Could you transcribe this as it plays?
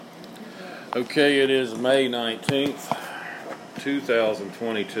Okay, it is May 19th,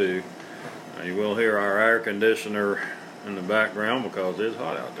 2022. You will hear our air conditioner in the background because it's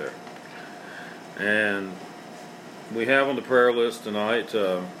hot out there. And we have on the prayer list tonight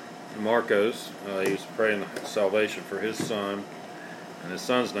Marcos. He's praying salvation for his son, and his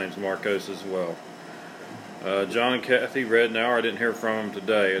son's name's Marcos as well. John and Kathy Rednauer, I didn't hear from them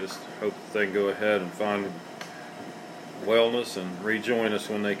today. I just hope that they can go ahead and find wellness and rejoin us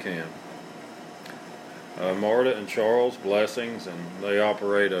when they can. Marta and Charles, blessings, and they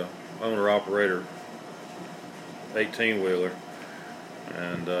operate a owner-operator 18-wheeler,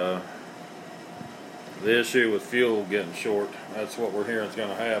 and the issue with fuel getting short, that's what we're hearing is going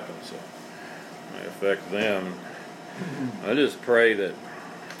to happen, so it may affect them. I just pray that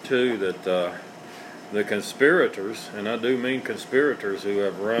the conspirators, and I do mean conspirators who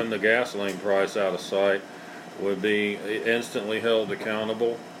have run the gasoline price out of sight, would be instantly held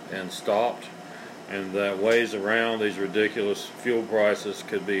accountable and stopped, and that ways around these ridiculous fuel prices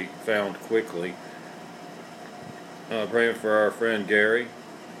could be found quickly. Praying for our friend Gary,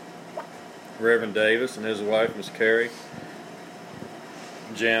 Reverend Davis and his wife Miss Carrie,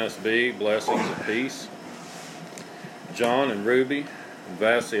 Janice B., blessings and peace, John and Ruby, and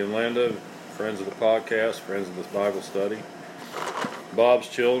Vassie and Linda, friends of the podcast, friends of this Bible study, Bob's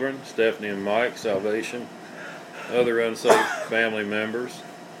children, Stephanie and Mike, salvation, other unsafe family members.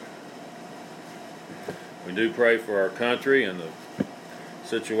 We do pray for our country and the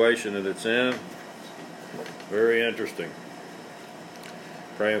situation that it's in. Very interesting.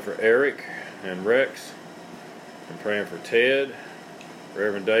 Praying for Eric and Rex, and praying for Ted,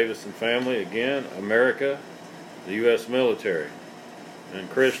 Reverend Davis and family, again, America, the U.S. military, and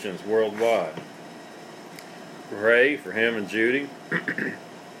Christians worldwide. Pray for him and Judy, and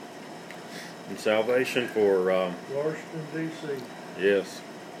salvation for Washington, D.C. Yes.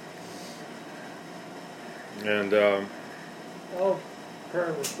 And all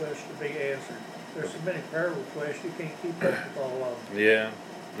prayer requests to be answered. There's so many prayer requests, you can't keep up with all of them. yeah,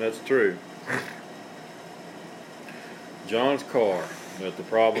 that's true. John's car, that the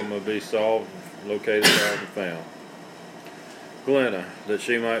problem would be solved, located, solved, and found. Glenna, that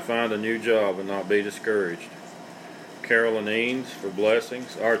she might find a new job and not be discouraged. Carolyn Eanes, for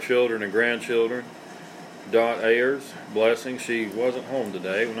blessings. Our children and grandchildren. Dot Ayers, blessings. She wasn't home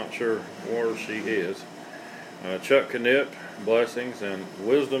today. We're not sure where she is. Chuck Knipp, blessings, and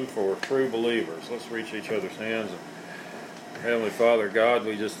wisdom for true believers. Let's reach each other's hands. Heavenly Father God,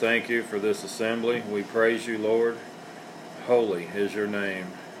 we just thank you for this assembly. We praise you, Lord. Holy is your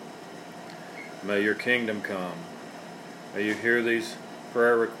name. May your kingdom come. May you hear these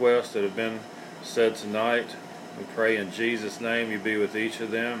prayer requests that have been said tonight. We pray in Jesus' name you be with each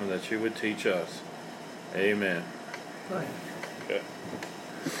of them and that you would teach us. Amen. Right. Okay.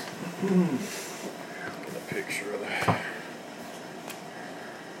 Get a picture of that.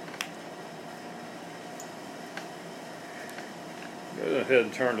 Go ahead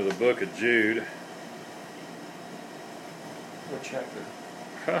and turn to the book of Jude. What chapter?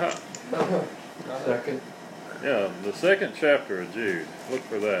 Second. Yeah, the second chapter of Jude. Look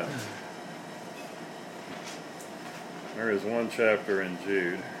for that. There is one chapter in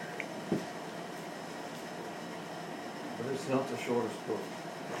Jude. But it's not the shortest book.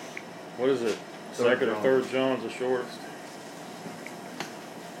 What is it? Second or third John's the shortest?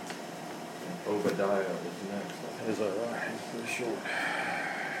 Obadiah is next. Is that right? It's pretty short.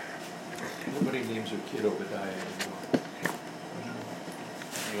 Nobody names their kid Obadiah anymore.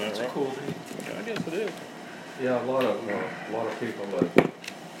 Is that That's a right? cool name. Yeah, I guess it is. Yeah, a lot of people that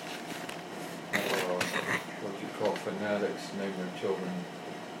what you call fanatics name their children,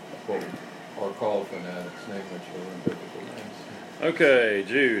 what are called fanatics name their children biblical names. Okay,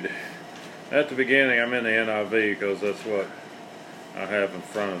 Jude. At the beginning, I'm in the NIV because that's what I have in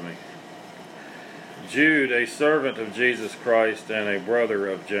front of me. Jude, a servant of Jesus Christ and a brother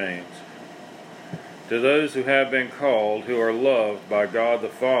of James. To those who have been called, who are loved by God the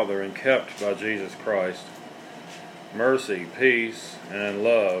Father and kept by Jesus Christ, mercy, peace, and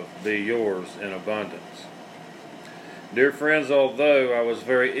love be yours in abundance. Dear friends, although I was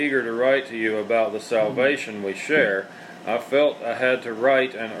very eager to write to you about the salvation we share, I felt I had to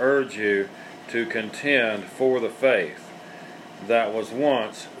write and urge you to contend for the faith that was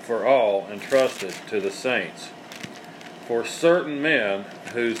once for all entrusted to the saints. For certain men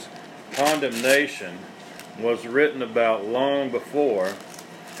whose condemnation was written about long before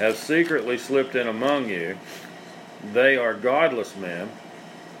have secretly slipped in among you. They are godless men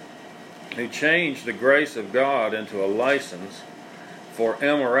who change the grace of God into a license for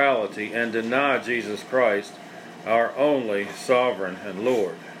immorality and deny Jesus Christ, our only sovereign and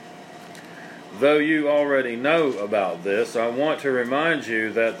Lord. Though you already know about this, I want to remind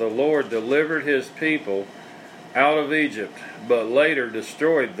you that the Lord delivered his people out of Egypt, but later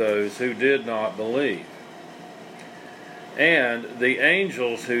destroyed those who did not believe. And the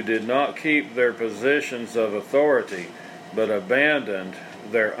angels who did not keep their positions of authority, but abandoned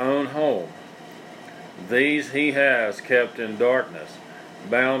their own home, these he has kept in darkness,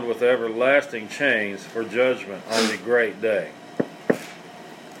 bound with everlasting chains for judgment on the great day.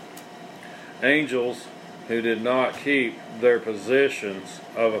 Angels who did not keep their positions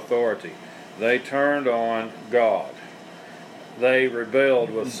of authority. They turned on God. They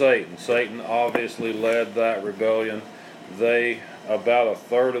rebelled with Satan. Satan obviously led that rebellion. About a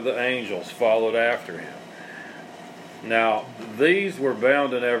third of the angels followed after him. Now, these were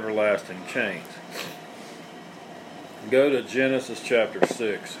bound in everlasting chains. Go to Genesis chapter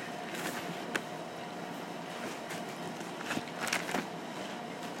 6.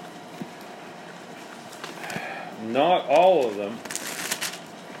 Not all of them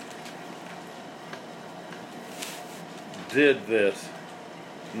did this.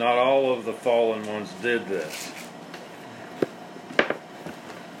 Not all of the fallen ones did this.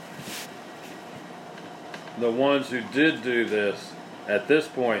 The ones who did do this at this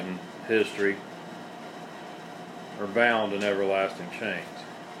point in history are bound in everlasting chains.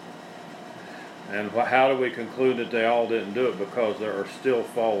 And how do we conclude that they all didn't do it? Because there are still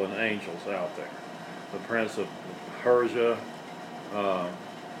fallen angels out there. The prince of Persia,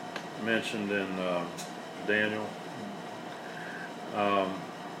 mentioned in Daniel.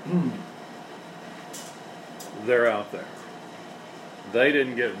 They're out there. They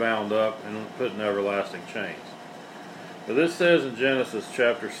didn't get bound up and put in everlasting chains. But this says in Genesis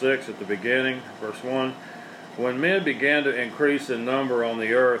chapter 6 at the beginning, verse 1, when men began to increase in number on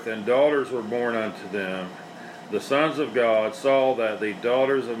the earth, and daughters were born unto them, the sons of God saw that the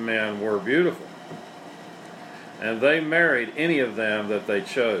daughters of men were beautiful, and they married any of them that they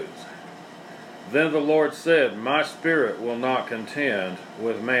chose. Then the Lord said, my spirit will not contend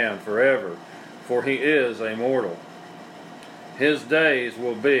with man forever, for he is a mortal. His days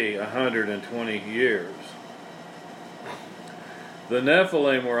will be 120 years. The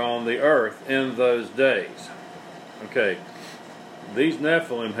Nephilim were on the earth in those days. Okay, these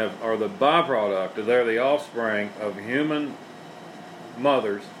Nephilim are the byproduct. They're the offspring of human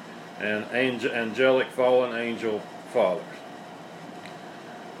mothers and angelic fallen angel fathers.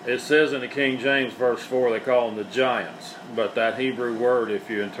 It says in the King James verse 4 they call them the giants, but that Hebrew word, if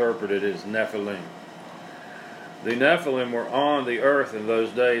you interpret it, is Nephilim. The Nephilim were on the earth in those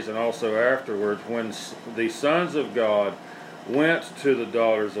days and also afterwards, when the sons of God went to the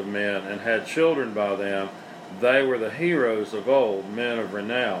daughters of men and had children by them. They were the heroes of old, men of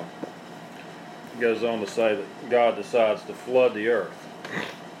renown. It goes on to say that God decides to flood the earth.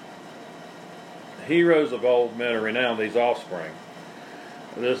 Heroes of old, men of renown, these offspring.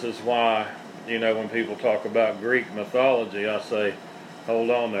 This is why, when people talk about Greek mythology, I say, hold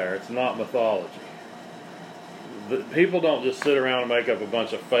on there, it's not mythology. People don't just sit around and make up a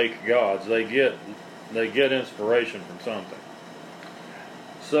bunch of fake gods. They get inspiration from something.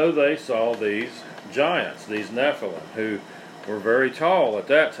 So they saw these giants, these Nephilim, who were very tall at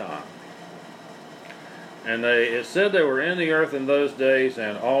that time. And it said they were in the earth in those days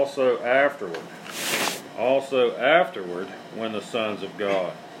and also afterward. Also afterward, when the sons of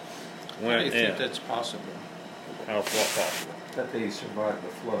God went in. How do you think that's possible? How's what possible? That they survived the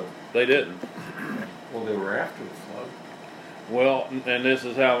flood. They didn't. Well, they were after the flood. Well, and this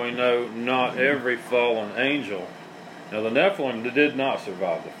is how we know not every fallen angel. Now the Nephilim did not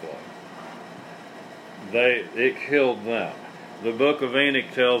survive the flood. It killed them. The book of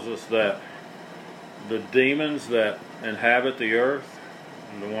Enoch tells us that the demons that inhabit the earth,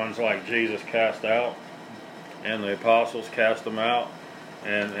 the ones like Jesus cast out, and the apostles cast them out,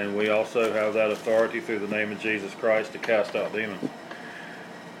 and we also have that authority through the name of Jesus Christ to cast out demons.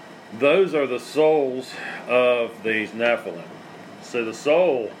 Those are the souls of these Nephilim. So the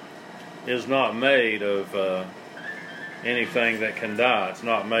soul is not made of anything that can die. It's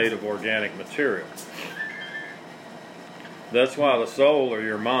not made of organic material. That's why the soul, or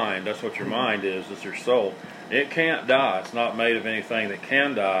your mind, that's what your mind is your soul. It can't die. It's not made of anything that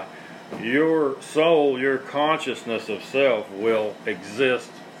can die. Your soul, your consciousness of self will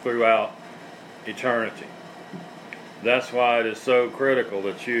exist throughout eternity. That's why it is so critical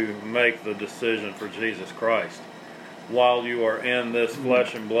that you make the decision for Jesus Christ while you are in this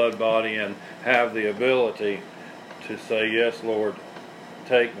flesh and blood body and have the ability to say, yes, Lord,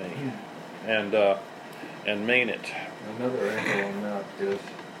 take me, and mean it. Another angle on that is, it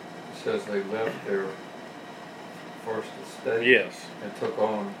says they left their first estate, Yes. and took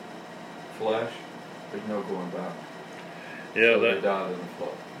on flesh, there's no going back. Yeah, So they that. died in the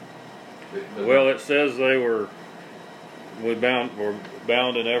flood. Well, it says they were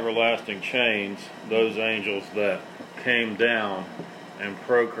bound in everlasting chains. Those angels that came down and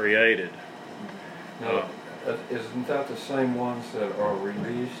procreated. Now, isn't that the same ones that are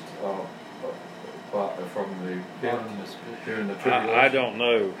released from the pit during the tribulation? I don't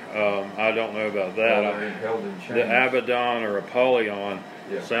know. I don't know about that. Well, they're held in chains. The Abaddon or Apollyon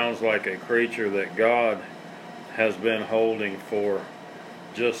sounds like a creature that God has been holding for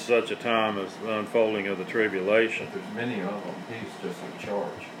just such a time as the unfolding of the tribulation. There's many of them. He's just in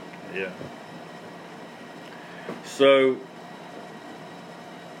charge. Yeah. So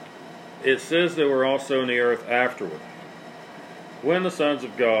it says they were also in the earth afterward, when the sons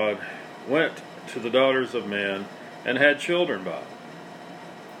of God went to the daughters of men and had children by them.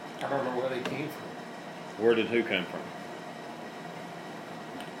 I don't know where they came from. Where did who come from?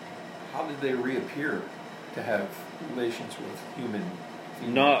 How did they reappear to have relations with human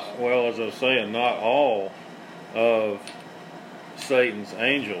females? Not, well, as I was saying, not all of Satan's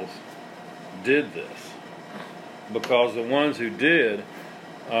angels did this. Because the ones who did,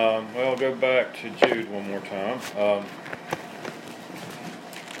 well, go back to Jude one more time.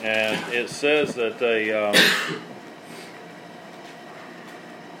 And it says that they,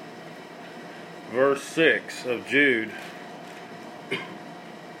 verse 6 of Jude,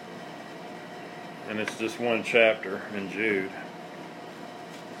 and it's just one chapter in Jude.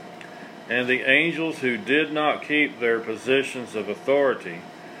 And the angels who did not keep their positions of authority,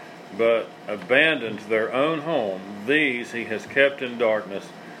 but abandoned their own home, these he has kept in darkness,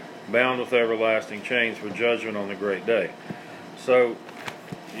 bound with everlasting chains for judgment on the great day. So,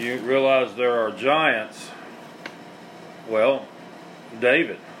 you realize there are giants. Well,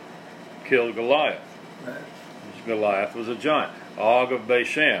 David killed Goliath. Goliath was a giant. Og of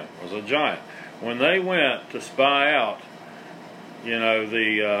Bashan was a giant. When they went to spy out, you know,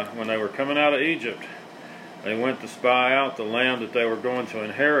 when they were coming out of Egypt, they went to spy out the land that they were going to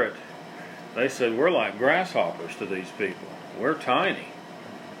inherit. They said, we're like grasshoppers to these people. We're tiny.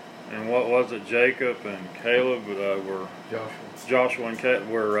 And what was it? Jacob and Caleb were... Joshua and Caleb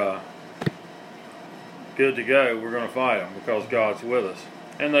were good to go. We're going to fight them because God's with us.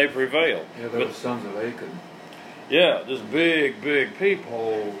 And they prevailed. Yeah, they were the sons of Achan. Yeah, just big, big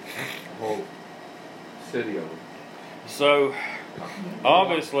people. Whole city of them. So,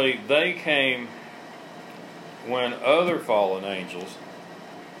 obviously, they came when other fallen angels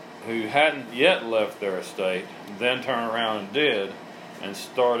who hadn't yet left their estate then turned around and did and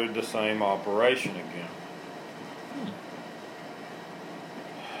started the same operation again.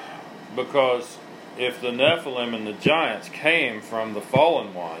 Because if the Nephilim and the giants came from the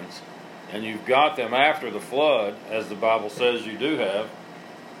fallen ones, and you've got them after the flood, as the Bible says you do have,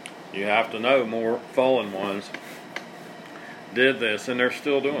 you have to know more fallen ones did this, and they're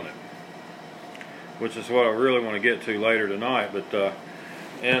still doing it. Which is what I really want to get to later tonight. But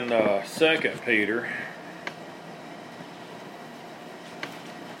in 2 Peter,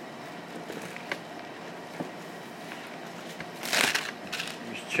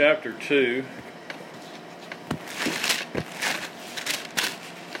 chapter 2,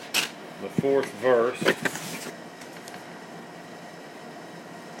 the 4th verse,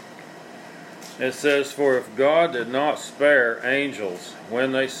 it says, "For if God did not spare angels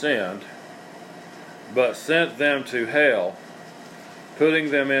when they sinned, but sent them to hell,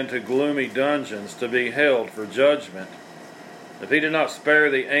 putting them into gloomy dungeons to be held for judgment, if he did not spare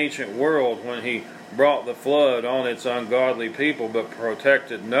the ancient world when he brought the flood on its ungodly people, but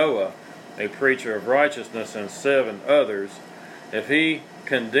protected Noah, a preacher of righteousness, and 7 others, if he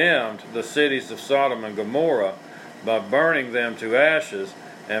condemned the cities of Sodom and Gomorrah by burning them to ashes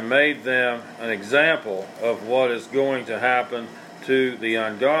and made them an example of what is going to happen to the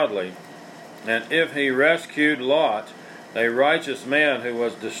ungodly, and if he rescued Lot, a righteous man who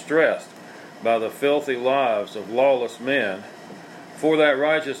was distressed by the filthy lives of lawless men, for that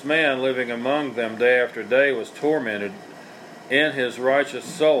righteous man living among them day after day was tormented in his righteous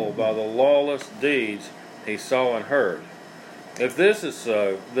soul by the lawless deeds he saw and heard. If this is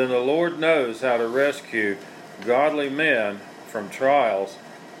so, then the Lord knows how to rescue godly men from trials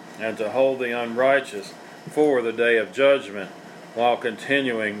and to hold the unrighteous for the day of judgment while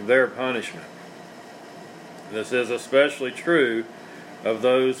continuing their punishment. This is especially true of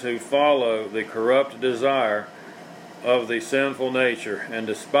those who follow the corrupt desire of the sinful nature and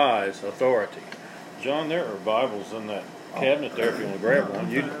despise authority." John, there are Bibles in that cabinet there if you want to grab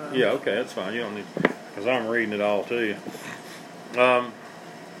one. Yeah, okay, that's fine. You don't need, because I'm reading it all to you.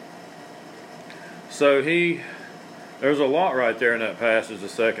 So there's a lot right there in that passage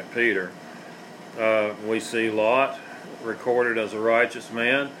of 2 Peter. We see Lot recorded as a righteous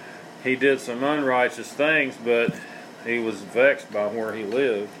man. He did some unrighteous things, but he was vexed by where he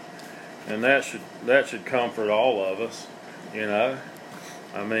lived, and that should comfort all of us. You know,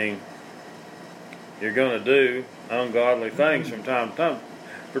 I mean, you're going to do ungodly things from time to time,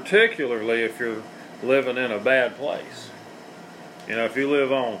 particularly if you're living in a bad place. You know, if you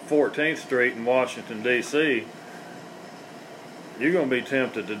live on 14th Street in Washington, D.C., you're going to be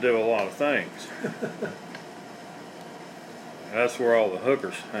tempted to do a lot of things. That's where all the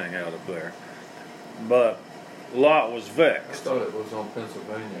hookers hang out up there. But Lot was I vexed. thought it was on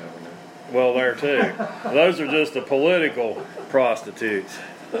Pennsylvania Avenue. Well, there too. Those are just the political prostitutes.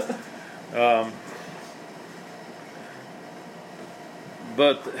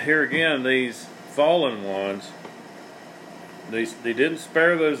 But here again, these fallen ones, they didn't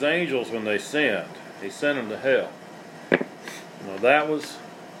spare those angels when they sinned. He sent them to hell. Now that was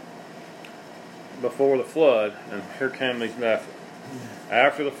before the flood, and here came these Nephilim.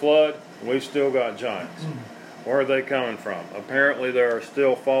 After the flood, we've still got giants. Where are they coming from? Apparently there are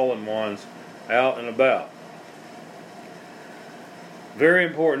still fallen ones out and about. Very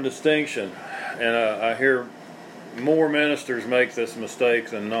important distinction, and I hear more ministers make this mistake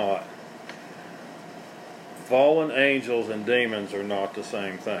than not. Fallen angels and demons are not the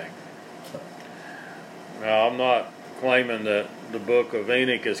same thing. Now, I'm not claiming that the book of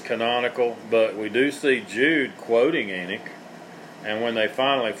Enoch is canonical, but we do see Jude quoting Enoch, and when they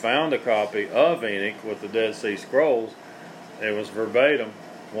finally found a copy of Enoch with the Dead Sea Scrolls, it was verbatim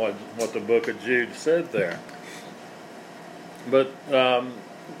what the book of Jude said there. But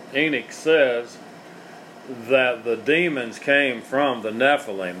Enoch says that the demons came from the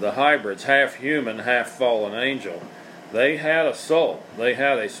Nephilim, the hybrids, half human, half fallen angel. They had a soul. They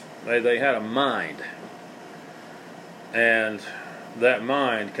had a mind. And that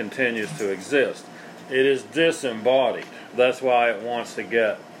mind continues to exist. It is disembodied. That's why it wants to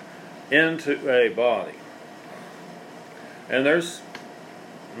get into a body. And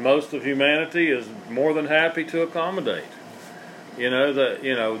most of humanity is more than happy to accommodate. A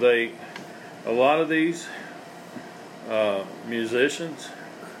lot of these musicians,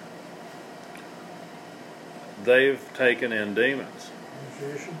 they've taken in demons.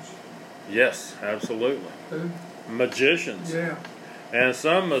 Musicians? Yes, absolutely. Who? Magicians. Yeah. And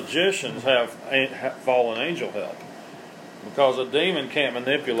some magicians have fallen angel help, because a demon can't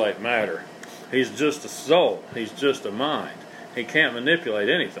manipulate matter. He's just a soul. He's just a mind. He can't manipulate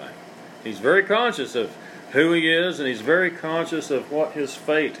anything. He's very conscious of who he is, and he's very conscious of what his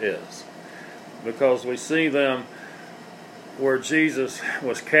fate is. Because we see them where Jesus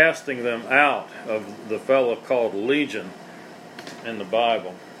was casting them out of the fellow called Legion in the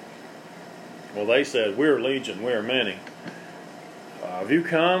Bible. Well, they said, "We're Legion, we're many. Have you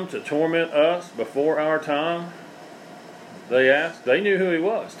come to torment us before our time?" They asked. They knew who he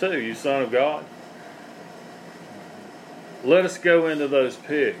was too, "You Son of God. Let us go into those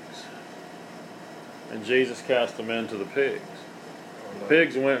pigs." And Jesus cast them into the pigs. The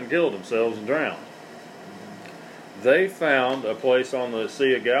pigs went and killed themselves and drowned. They found a place on the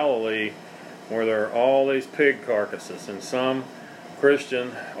Sea of Galilee where there are all these pig carcasses, and some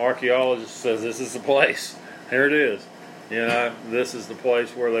Christian archaeologist says this is the place. Here it is. This is the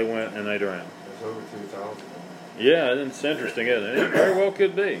place where they went and they drowned. There's over 2,000. Yeah, it's interesting, isn't it? It very well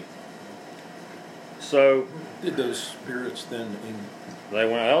could be. So Did those spirits then they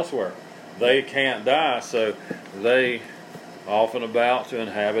went elsewhere. They can't die, so they often about to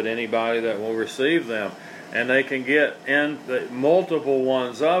inhabit anybody that will receive them. And they can get in, multiple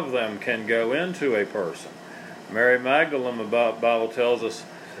ones of them can go into a person. Mary Magdalene, the Bible tells us,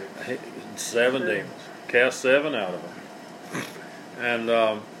 7 demons, cast 7 out of them.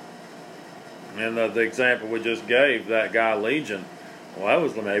 And the example we just gave, that guy Legion, well, that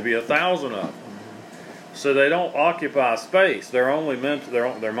was maybe 1,000 of them. So they don't occupy space. They're only meant to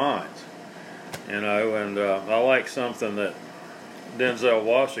their minds. And I like something that Denzel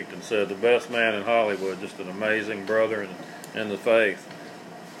Washington said, the best man in Hollywood, just an amazing brother in the faith.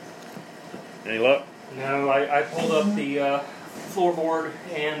 Any luck? No, I pulled up the floorboard,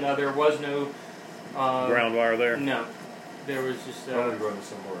 and there was no Ground wire there? No, there was just Probably running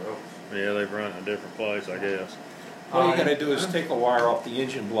somewhere else. Yeah, they've run in a different place, I guess. all you got to do is take a wire off the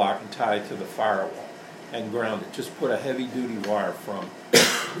engine block and tie it to the firewall and ground it. Just put a heavy-duty wire from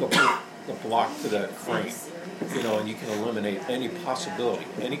the block to the frame, and you can eliminate any possibility.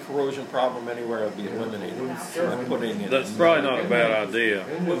 Any corrosion problem anywhere will be eliminated. By putting it That's probably not a bad idea.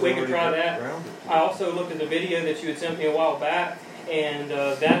 We can try that. I also looked at the video that you had sent me a while back, and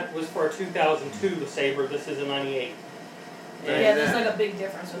that was for a 2002 LeSabre. This is a 98. And, Yeah, there's like a big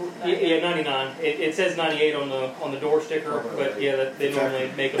difference with that. yeah, 99. It says 98 on the door sticker, but yeah, they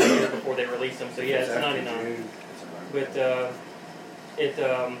normally make them a year before they release them. So yeah, it's 99.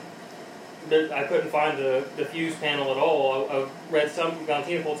 But I couldn't find the fuse panel at all. I read something,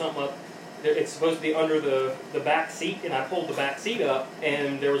 Valentina pulled something up. It's supposed to be under the back seat, and I pulled the back seat up,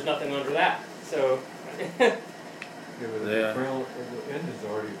 and there was nothing under that. So. Yeah, but the engine's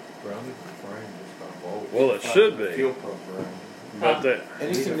already grounded, the frame just got bolted. Well, it should be. Fuel pump ground. But that,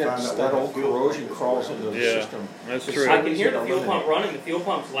 Anything Need to find that's out that where old the fuel corrosion pump is crawls going. into the Yeah. system. that's It's true. I can hear the fuel eliminated. pump running. The fuel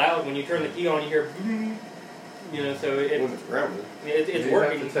pump's loud. When you turn the key on, you hear, you know, so When it's grounded. it's You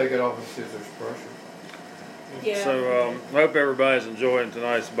working. have to take it off and see if there's pressure. Yeah. So I hope everybody's enjoying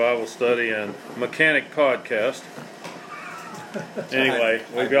tonight's Bible study and mechanic podcast. Anyway,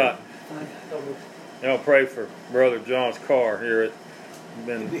 we got, y'all pray for Brother John's car here. It's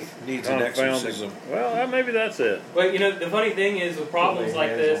been Needs an confounding. exorcism. Well, maybe that's it. But you know, the funny thing is with problems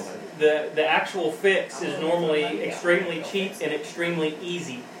like this, the actual fix is normally extremely cheap and extremely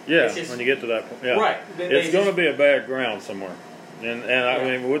easy. Yeah, It's just- when you get to that point. Yeah. Right. It's going to be a bad ground somewhere. And I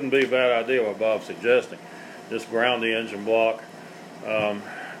mean, it wouldn't be a bad idea what Bob's suggesting. Just ground the engine block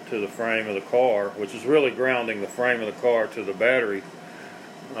to the frame of the car, which is really grounding the frame of the car to the battery.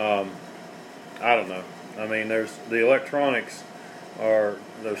 I don't know. I mean, there's the electronics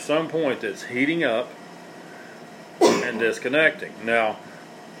there's some point that's heating up and disconnecting. Now,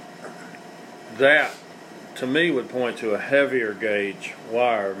 that to me would point to a heavier gauge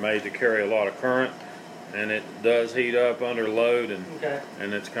wire made to carry a lot of current, and it does heat up under load,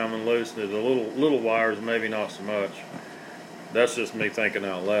 and it's coming loose. The little wires maybe not so much. That's just me thinking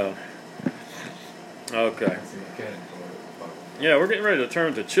out loud. Okay. That's the mechanic part. Yeah, we're getting ready to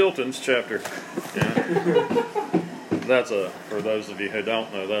turn to Chilton's chapter. Yeah. That's for those of you who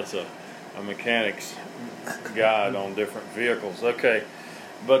don't know, that's a mechanic's guide on different vehicles. Okay,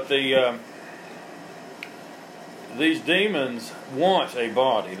 but these demons want a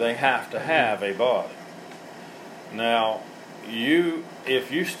body. They have to have a body. Now,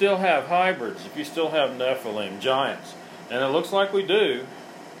 if you still have hybrids, if you still have Nephilim, giants, and it looks like we do,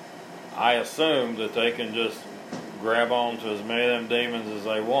 I assume that they can just grab on to as many of them demons as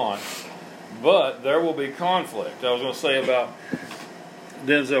they want. But there will be conflict. I was going to say about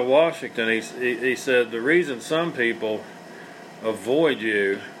Denzel Washington, he said the reason some people avoid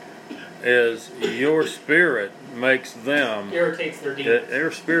you is your spirit makes them... irritates their demons.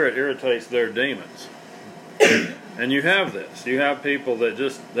 Their spirit irritates their demons. And you have this. You have people that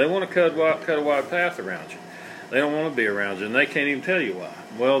they want to cut a wide path around you. They don't want to be around you, and they can't even tell you why.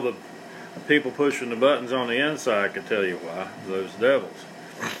 Well, the people pushing the buttons on the inside can tell you why, those devils.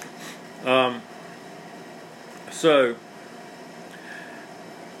 So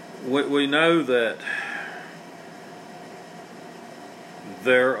we know that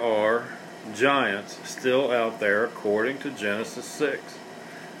there are giants still out there according to Genesis 6.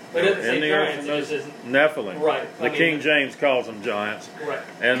 But it doesn't say giants, it just says Nephilim. Right. The King James calls them giants. Right.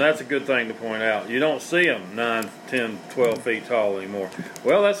 And that's a good thing to point out. You don't see them 9, 10, 12 feet tall anymore.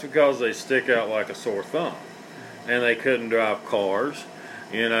 Well, that's because they stick out like a sore thumb. And they couldn't drive cars,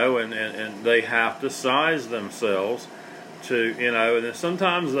 you know, and they have to size themselves to, you know, and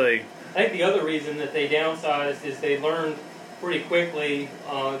sometimes they... I think the other reason that they downsized is they learned pretty quickly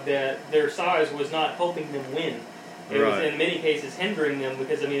that their size was not helping them win. It was in many cases hindering them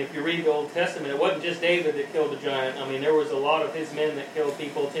because, I mean, if you read the Old Testament, it wasn't just David that killed a giant. I mean, there was a lot of his men that killed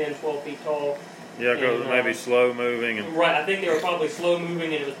people 10, 12 feet tall. Yeah, because maybe slow moving. And right, I think they were probably slow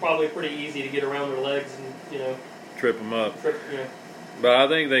moving, and it was probably pretty easy to get around their legs and, you know... trip them up. You know. But I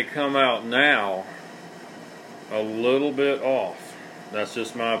think they come out now a little bit off. That's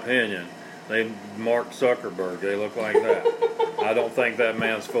just my opinion. They Mark Zuckerberg. They look like that. I don't think that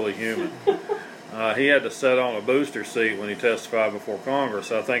man's fully human. He had to sit on a booster seat when he testified before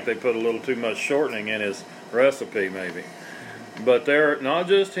Congress. I think they put a little too much shortening in his recipe, maybe. But they're not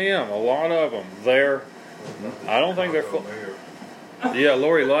just him. A lot of them. I don't think they're full. Yeah,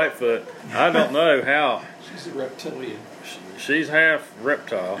 Lori Lightfoot. I don't know how. She's a reptilian. She's half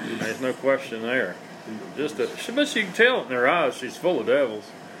reptile. There's no question there. But you can tell in her eyes she's full of devils.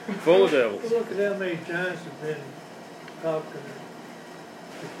 Full of devils. Look at how many giants have been conquered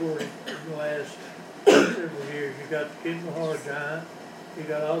recorded in the last several years. You got the Kandahar giant. You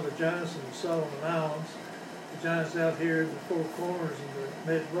got all the giants in the Solomon Islands. The giants out here in the Four Corners in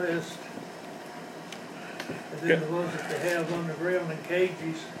the Midwest. And then the ones that they have underground in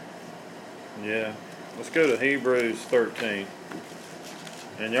cages. Yeah. Let's go to Hebrews 13.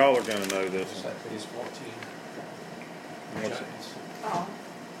 And y'all are going to know this. Is that phase 14? What's it? Oh.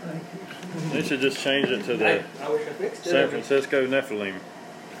 Thank you. They should just change it to the I wish I fixed it. San Francisco Nephilim.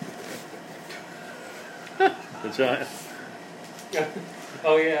 The giant.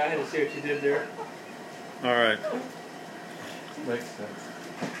 Oh yeah, I had to see what you did there. All right. Makes sense.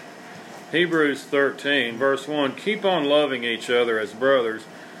 Hebrews 13, verse 1, keep on loving each other as brothers.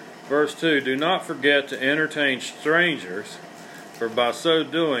 Verse 2, do not forget to entertain strangers, for by so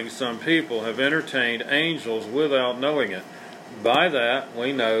doing some people have entertained angels without knowing it. By that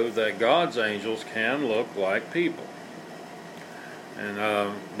we know that God's angels can look like people.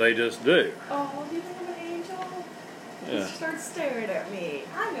 And they just do. Oh, you think I'm an angel? Yeah. He starts staring at me.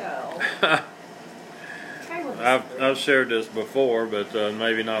 I know. I've shared this before, but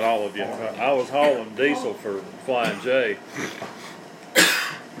maybe not all of you. I was hauling diesel for Flying J,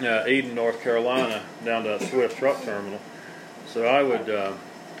 Eden, North Carolina, down to that Swift truck terminal. So I would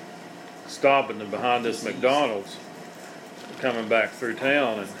stop behind this McDonald's coming back through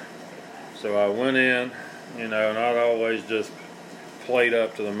town, and so I went in, and I'd always just played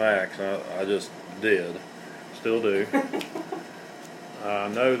up to the max. I just did, still do. I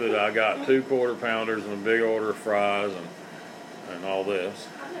know that I got 2 quarter pounders and a big order of fries and all this.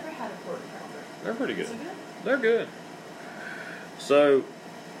 I've never had a quarter pounder. They're pretty good. Is it good? They're good. So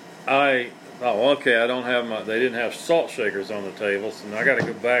I thought, okay, I don't have they didn't have salt shakers on the table, so I got to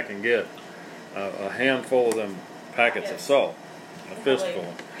go back and get a handful of them packets of salt, a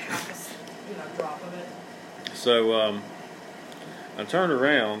fistful. Half a drop of it. So I turned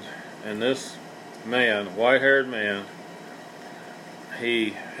around, and this man, white-haired man,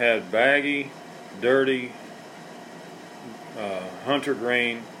 he had baggy, dirty, hunter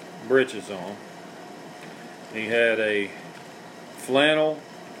green breeches on. He had a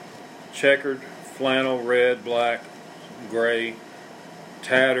checkered flannel, red, black, gray,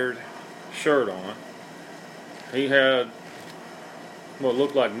 tattered shirt on. He had what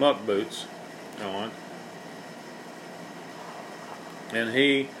looked like muck boots on. And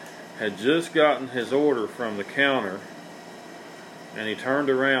he had just gotten his order from the counter, and he turned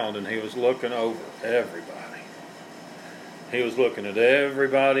around and he was looking over everybody. He was looking at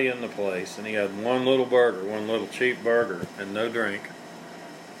everybody in the place, and he had one little burger, one little cheap burger, and no drink.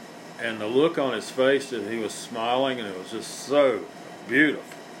 And the look on his face that he was smiling, and it was just so beautiful.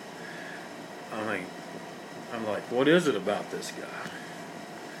 I mean, I'm like, what is it about this guy?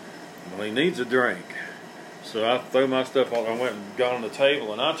 Well, he needs a drink. So I threw my stuff on. I went and got on the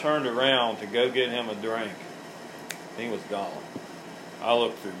table, and I turned around to go get him a drink. He was gone. I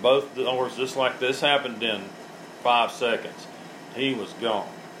looked through both doors just like this happened in 5 seconds. He was gone.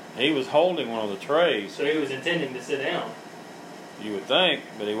 He was holding one of the trays. So he was intending to sit down. You would think,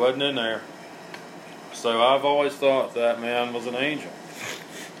 but he wasn't in there. So I've always thought that man was an angel.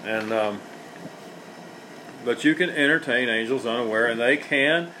 And but you can entertain angels unaware, and they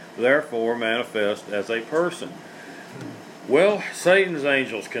can therefore manifest as a person. Well, Satan's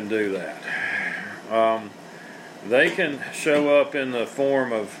angels can do that. They can show up in the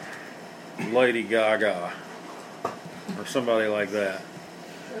form of Lady Gaga or somebody like that.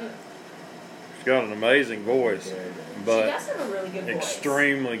 She's got an amazing voice, but She does have a really good voice.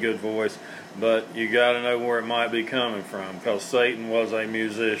 extremely good voice. But you got to know where it might be coming from, because Satan was a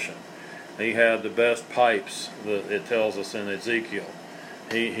musician. He had the best pipes that it tells us in Ezekiel.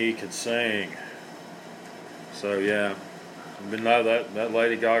 He could sing. So yeah, but no, that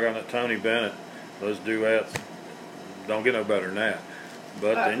Lady Gaga and that Tony Bennett, those duets, don't get no better than that.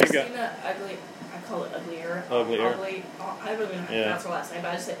 But then you got Christina Ugly. I call it Ugliera. Ugliera. Ugly. I don't even pronounce her last name,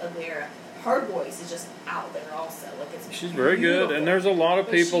 but I just say Ugliera. Her voice is just out there also. Like it's she's very good, and there's a lot of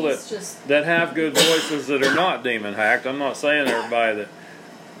But people she's that have good voices that are not demon hacked. I'm not saying everybody that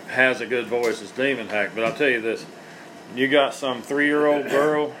has a good voice is demon hacked, but I'll tell you this: you got some 3-year-old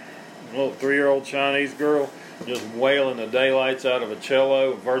girl, little 3-year-old Chinese girl, just wailing the daylights out of a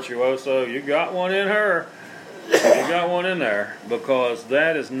cello, virtuoso. You got one in her. You got one in there, because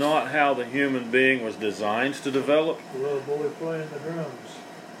that is not how the human being was designed to develop. The little boy playing the drums.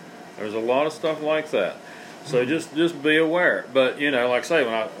 There's a lot of stuff like that. So just be aware. But, like I say,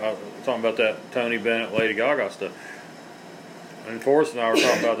 when I was talking about that Tony Bennett, Lady Gaga stuff, and Forrest and I were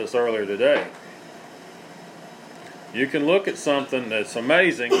talking about this earlier today. You can look at something that's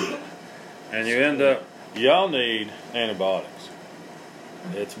amazing, and you end up, y'all need antibiotics.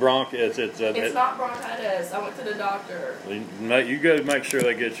 It's It's not bronchitis. I went to the doctor. You go to make sure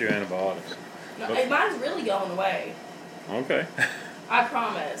they get you antibiotics. No, and mine's really going away. Okay. I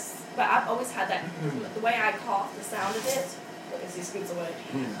promise. But I've always had that. The way I cough, the sound of it. Look as he scoots away.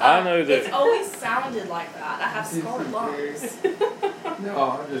 I know that. It's always sounded like that. I have scarred lungs.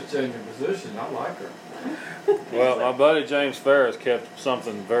 No, I'm just changing position. I like her. Well, my buddy James Ferris kept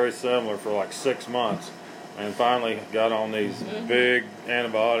something very similar for like 6 months, and finally got on these big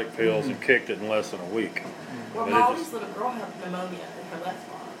antibiotic pills and kicked it in less than a week. Well, But it Molly's just- little girl had pneumonia in her left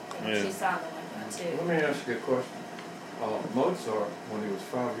lung, and Yeah. she sounded like that too. Let me ask you a question. Mozart, when he was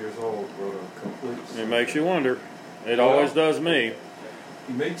 5 years old, wrote a complete. It makes you wonder. It always does me.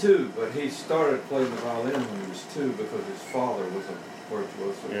 Me too, but he started playing the violin when he was 2 because his father was a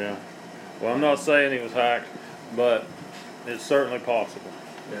virtuoso. Yeah. Well, I'm not saying he was hacked, but it's certainly possible.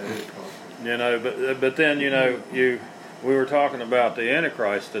 Yeah, it is possible. You know, but then we were talking about the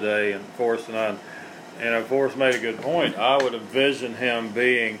Antichrist today, and Forrest and Forrest made a good point. I would envision him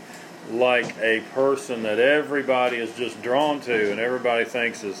being like a person that everybody is just drawn to, and everybody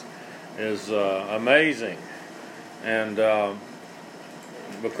thinks is amazing, and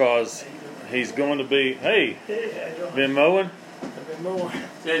because he's going to be. Hey, been mowing? I've been mowing.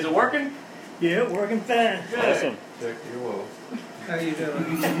 So is it working? Yeah, working fine. Awesome. Check your oil. How you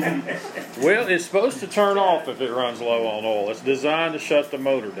doing? Well, it's supposed to turn off if it runs low on oil. It's designed to shut the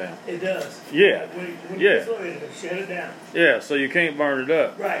motor down. It does. Yeah. When Yeah. you slow it, it'll shut it down. Yeah, so you can't burn it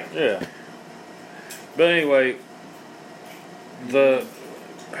up. Right. Yeah. But anyway,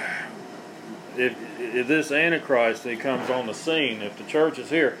 if this Antichrist, he comes on the scene, if the church is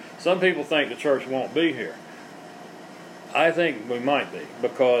here, some people think the church won't be here. I think we might be,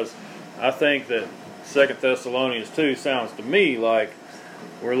 because I think that 2 Thessalonians 2 sounds to me like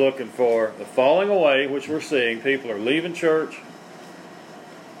we're looking for the falling away, which we're seeing. People are leaving church.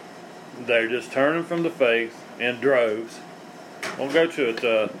 They're just turning from the faith in droves. We'll go to it,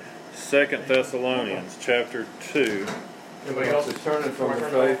 2 Thessalonians chapter 2. Anybody else? They're turning from the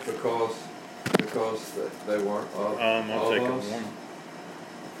faith because they weren't of I'll take us. one.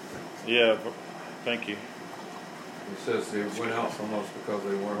 Yeah, thank you. It says they went out from us because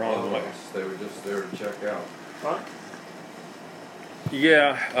they weren't Wrong of way. us. They were just there to check out. Right?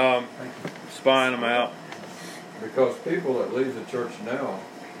 Yeah, spying them out. Because people that leave the church now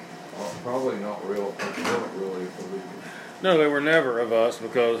are probably not weren't really believers. No, they were never of us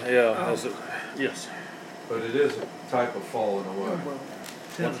because, yes. But it is a type of falling away.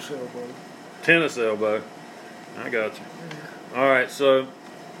 Tennis elbow. I got you. All right, so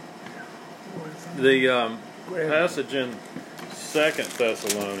the passage in 2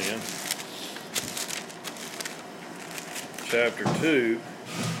 Thessalonians chapter 2,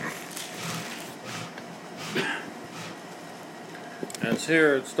 and it's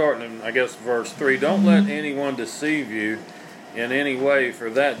here starting in, I guess, verse 3. Don't let anyone deceive you in any way, for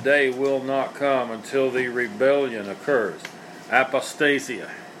that day will not come until the rebellion occurs. Apostasia.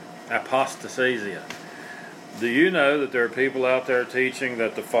 Do you know that there are people out there teaching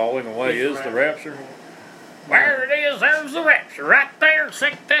that the falling away is the rapture? There it is, there's the rapture, right there,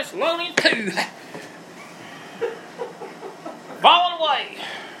 2 Thessalonians 2. Falling away.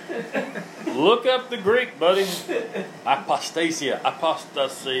 Look up the Greek, buddy. Apostasia,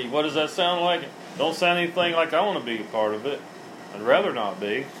 apostasy. What does that sound like? Don't sound anything like I want to be a part of it. I'd rather not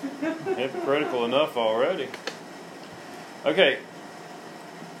be. Hypocritical enough already. Okay.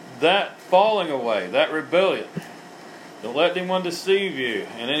 That falling away, that rebellion, don't let anyone deceive you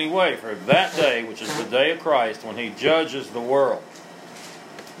in any way, for that day, which is the day of Christ, when He judges the world,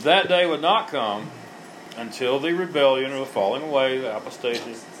 that day would not come until the rebellion or the falling away, the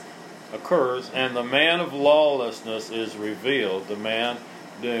apostasy, occurs, and the man of lawlessness is revealed, the man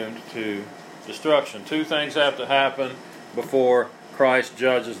doomed to destruction. Two things have to happen before Christ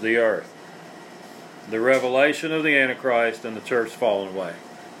judges the earth: the revelation of the Antichrist and the church falling away.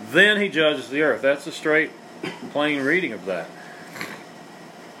 Then He judges the earth. That's a straight, plain reading of that.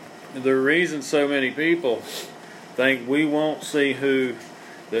 The reason so many people think we won't see who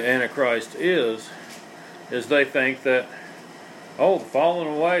the Antichrist is they think that, oh, the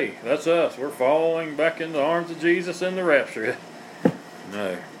falling away, that's us. We're falling back in the arms of Jesus in the rapture.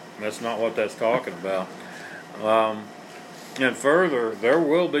 No, that's not what that's talking about. And further, there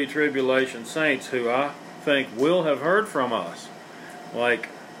will be tribulation saints who I think will have heard from us. Like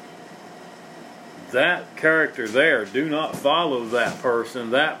that character there, do not follow that person.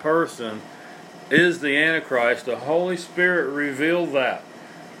 That person is the Antichrist. The Holy Spirit revealed that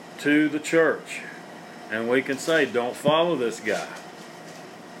to the church. And we can say, don't follow this guy.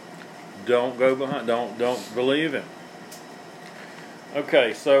 Don't go behind, don't believe him.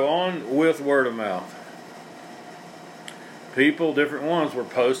 Okay, so on with word of mouth. People, different ones, were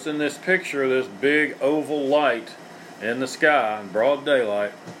posting this picture of this big oval light in the sky in broad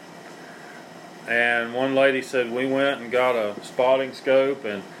daylight. And one lady said, we went and got a spotting scope,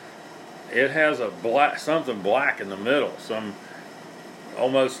 and it has a something black in the middle, some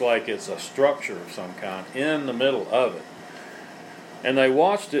almost like it's a structure of some kind in the middle of it. And they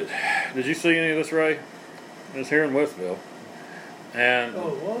watched it. Did you see any of this, Ray? It was here in Wytheville. And Oh,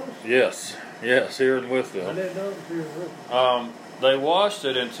 it was? yes, here in I Wytheville. didn't know it was here in Wytheville. They watched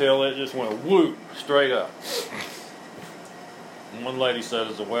it until it just went whoop straight up. And one lady said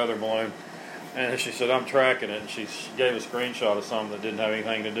it's a weather balloon, and she said, I'm tracking it, and she gave a screenshot of something that didn't have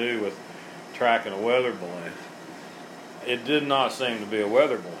anything to do with tracking a weather balloon. It did not seem to be a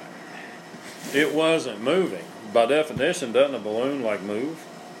weather balloon. It wasn't moving. By definition, doesn't a balloon like move?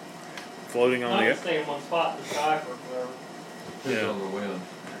 Floating on Not the air? to stay in one spot in the sky for forever. Depends Yeah. on the wind.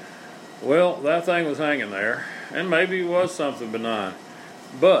 Well, that thing was hanging there, and maybe it was something benign.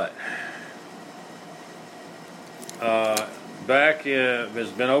 But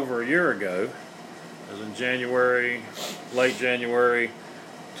it's been over a year ago. It was in January, late January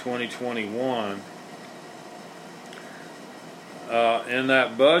 2021. In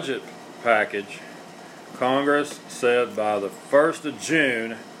that budget package, Congress said by the 1st of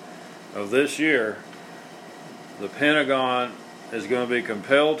June of this year, the Pentagon is going to be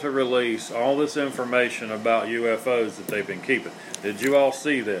compelled to release all this information about UFOs that they've been keeping. Did you all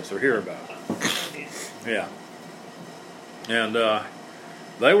see this or hear about it? Yeah. And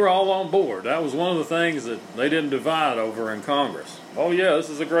they were all on board. That was one of the things that they didn't divide over in Congress. Oh yeah, this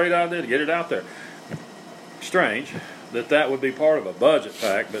is a great idea to get it out there. Strange that would be part of a budget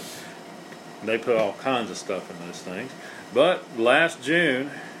pack, but they put all kinds of stuff in those things. But last June,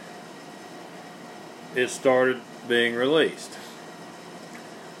 it started being released.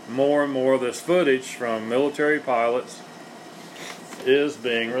 More and more of this footage from military pilots is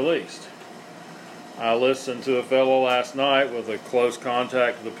being released. I listened to a fellow last night with a close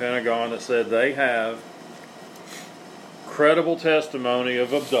contact with the Pentagon that said they have credible testimony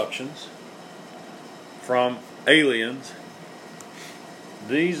of abductions from aliens.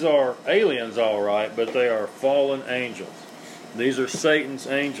 These are aliens, all right, but they are fallen angels. These are Satan's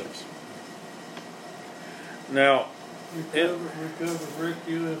angels. Now, Recovered wrecked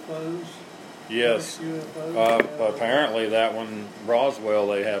UFOs. yes, Wrecked UFOs. apparently that one, Roswell,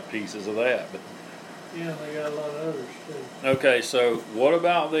 they have pieces of that. But Yeah, they got a lot of others too. okay, so what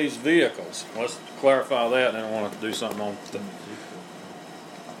about these vehicles? Let's clarify that, and then I want to do something on.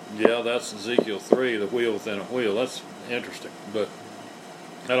 Yeah, that's Ezekiel 3, the wheel within a wheel. That's interesting, but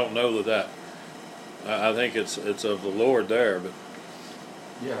I don't know that. I think it's of the Lord there, but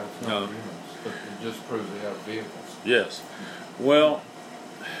Yeah, it's not humans, but it just proves they have vehicles. yes. Well,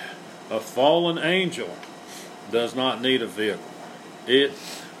 a fallen angel does not need a vehicle.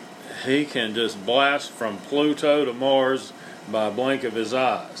 He can just blast from Pluto to Mars by a blink of his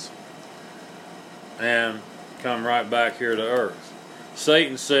eyes and come right back here to Earth.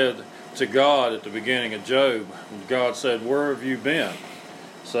 Satan said to God at the beginning of Job, God said, "Where have you been?"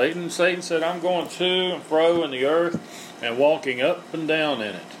 Satan said, "I'm going to and fro in the earth and walking up and down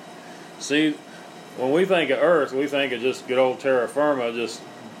in it." See, when we think of earth, we think of just good old terra firma, just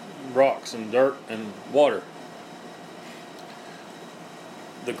rocks and dirt and water.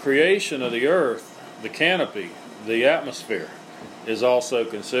 The creation of the earth, the canopy, the atmosphere, is also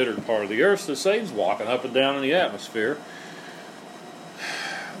considered part of the earth. So Satan's walking up and down in the atmosphere.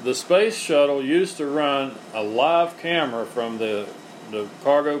 The space shuttle used to run a live camera from the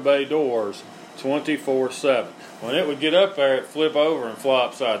cargo bay doors 24/7. When it would get up there, it'd flip over and fly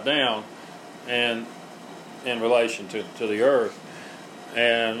upside down, and in relation to the earth,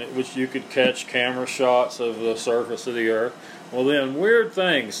 and which you could catch camera shots of the surface of the earth. Well, then weird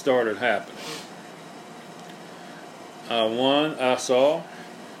things started happening. One I saw,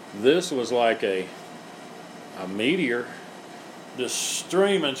 this was like a meteor just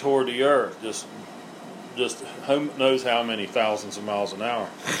streaming toward the earth, just who knows how many thousands of miles an hour.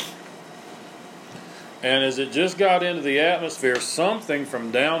 And as it just got into the atmosphere, something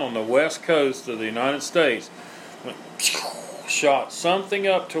from down on the west coast of the United States went, shot something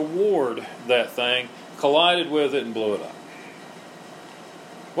up toward that thing, collided with it, and blew it up.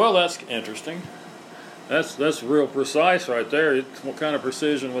 Well, that's interesting. That's real precise right there. What kind of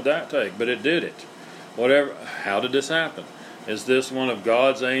precision would that take? But it did it. Whatever. How did this happen? Is this one of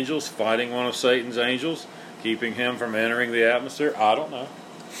God's angels fighting one of Satan's angels, keeping him from entering the atmosphere? I don't know.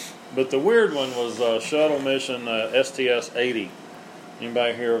 But the weird one was shuttle mission STS-80.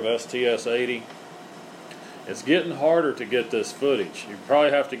 Anybody hear of STS-80? It's getting harder to get this footage. You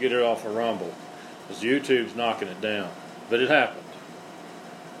probably have to get it off of Rumble, because YouTube's knocking it down. But it happened.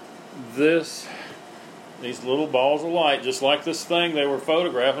 These little balls of light, just like this thing they were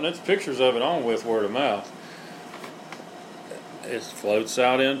photographing, it's pictures of it on with word of mouth. It floats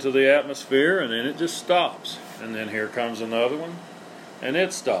out into the atmosphere, and then it just stops. And then here comes another one, and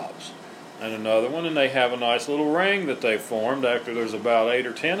it stops. And another one, and they have a nice little ring that they formed after there's about 8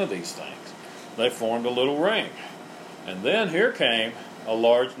 or 10 of these things. They formed a little ring. And then here came a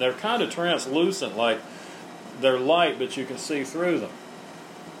large, they're kind of translucent, like they're light, but you can see through them.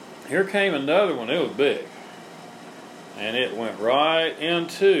 Here came another one, it was big. And it went right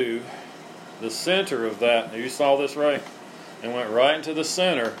into the center of that. You saw this, Ray? It went right into the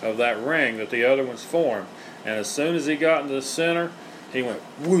center of that ring that the other ones formed. And as soon as he got into the center, he went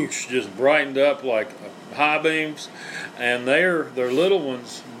whoosh, just brightened up like high beams, and their little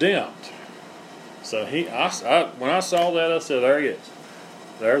ones dimmed. So when I saw that, I said, there he is.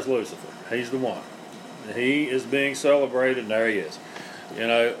 There's Lucifer. He's the one. He is being celebrated, and there he is. You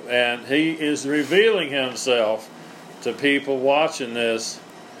know, and he is revealing himself to people watching this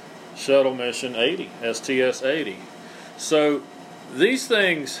Shuttle Mission 80, STS-80. So these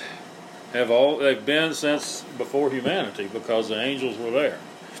things they've been since before humanity, because the angels were there.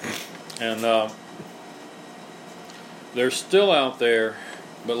 And they're still out there.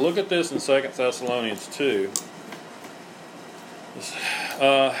 But look at this in 2 Thessalonians 2.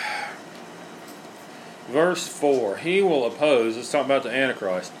 Verse 4. He will oppose, it's talking about the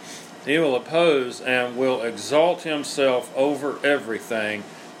Antichrist. He will oppose and will exalt himself over everything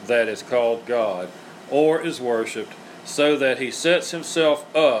that is called God or is worshipped, so that he sets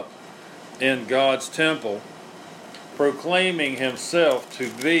himself up in God's temple, proclaiming himself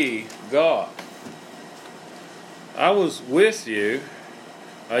to be God. I was with you.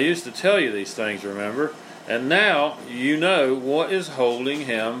 I used to tell you these things, remember? And now you know what is holding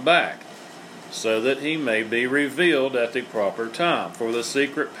him back, so that he may be revealed at the proper time. For the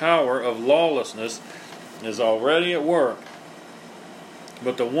secret power of lawlessness is already at work,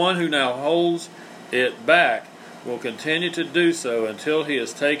 but the one who now holds it back will continue to do so until he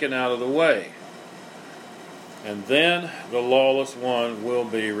is taken out of the way. And then the lawless one will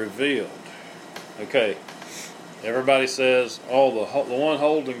be revealed. Okay, everybody says, oh, the one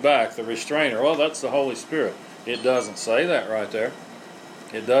holding back, the restrainer. Well, that's the Holy Spirit. It doesn't say that right there.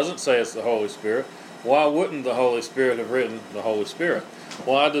 It doesn't say it's the Holy Spirit. Why wouldn't the Holy Spirit have written the Holy Spirit?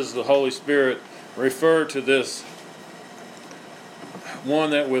 Why does the Holy Spirit refer to this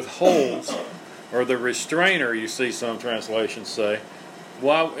one that withholds, or the restrainer, you see some translations say?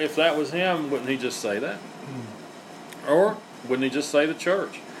 Why, if that was him, wouldn't he just say that? Or wouldn't he just say the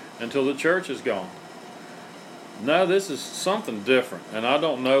church until the church is gone? No, this is something different. And I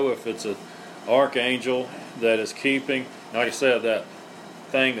don't know if it's an archangel that is keeping, like I said, that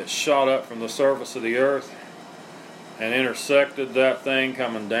thing that shot up from the surface of the earth and intersected that thing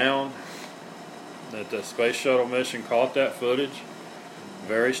coming down, that the space shuttle mission caught that footage.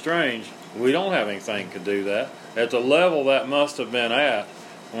 Very strange. We don't have anything to do that. At the level that must have been at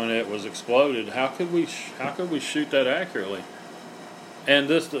when it was exploded, how could we shoot that accurately? And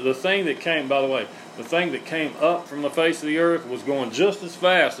the thing that came, by the way, the thing that came up from the face of the earth was going just as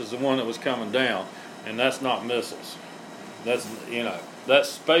fast as the one that was coming down, and that's not missiles. That's, you know, that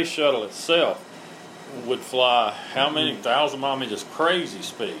space shuttle itself would fly how many thousand miles? I mean, just crazy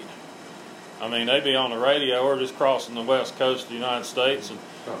speed. I mean, they'd be on the radio or just crossing the west coast of the United States, and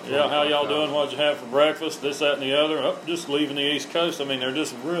yeah, how y'all doing? What'd you have for breakfast? This, that, and the other. Oh, just leaving the East Coast. I mean, they're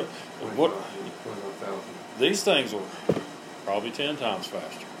just real. What? These things were probably 10 times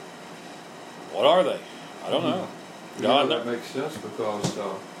faster. What are they? I don't know. God, that makes sense, because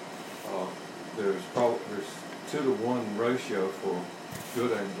there's 2-to-1 ratio for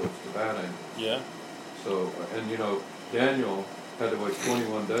good angels to bad angels. Yeah. So, and you know, Daniel had to wait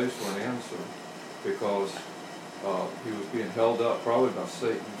 21 days for an answer, because he was being held up probably by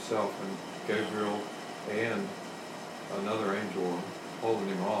Satan himself, and Gabriel and another angel were holding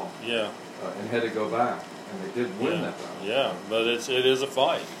him off. Yeah. And had to go back, and they did win that battle. Yeah, but it is a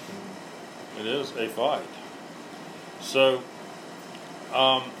fight. It is a fight. So,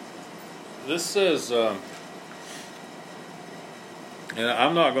 this says, and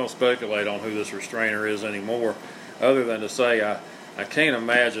I'm not going to speculate on who this restrainer is anymore, other than to say I can't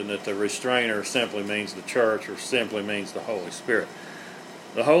imagine that the restrainer simply means the church or simply means the Holy Spirit.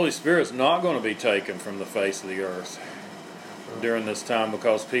 The Holy Spirit's not going to be taken from the face of the earth during this time,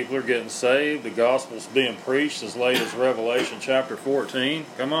 because people are getting saved. The gospel's being preached as late as Revelation chapter 14.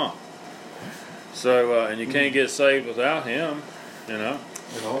 Come on. So, and you can't get saved without him, you know.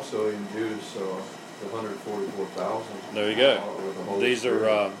 And also in Judas, the 144,000. There you go. These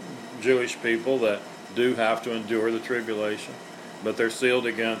are Jewish people that do have to endure the tribulation, but they're sealed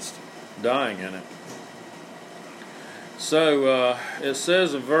against dying in it. So it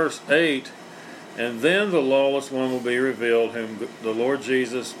says in verse 8, and then the lawless one will be revealed, whom the Lord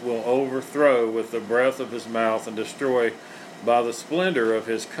Jesus will overthrow with the breath of his mouth and destroy by the splendor of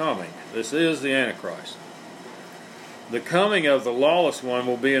his coming. This is the Antichrist. The coming of the lawless one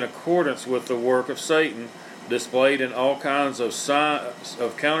will be in accordance with the work of Satan, displayed in all kinds of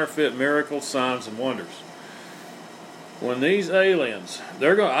counterfeit miracles, signs, and wonders. When these aliens,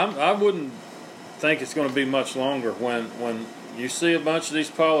 I wouldn't think it's going to be much longer when you see a bunch of these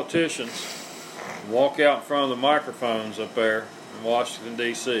politicians walk out in front of the microphones up there in Washington,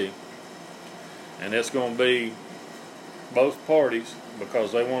 D.C., and it's going to be both parties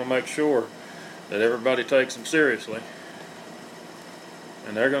because they want to make sure that everybody takes them seriously.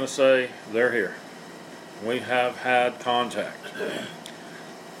 And they're going to say, they're here. We have had contact.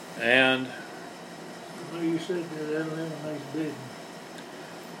 And Well, you said that eliminates Biden.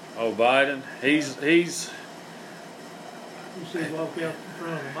 oh, Biden, he's You said walk out in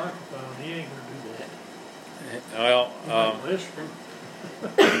front of the microphone. He ain't gonna do that. well, Whisper.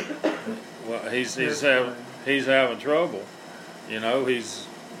 well, he's having trouble. You know, he's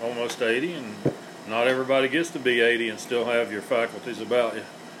almost 80, and not everybody gets to be 80 and still have your faculties about you,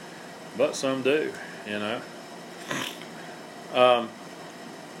 but some do. You know.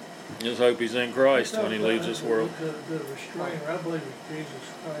 Just hope he's in Christ when he leaves this world. The restrainer, I believe, is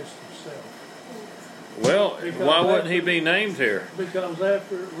Jesus Christ himself. Well, Because why wouldn't he be named here? Because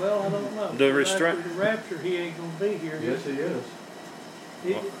after, well, I don't know. After the rapture, he ain't gonna be here. Yes, he is.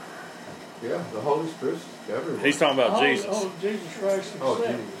 He, Yeah, the Holy Spirit's everywhere. He's talking about oh, Jesus. Oh, Jesus Christ himself. Oh,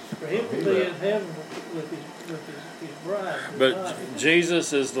 Jesus. For him to He be left. in heaven with his bride. his But body.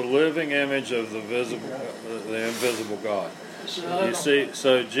 Jesus is the living image of the invisible God. So I You don't- see,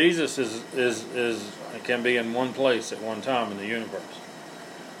 so Jesus is can be in one place at one time in the universe.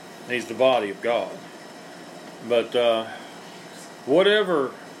 He's the body of God. But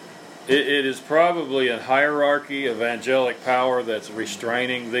whatever, it is probably a hierarchy of angelic power that's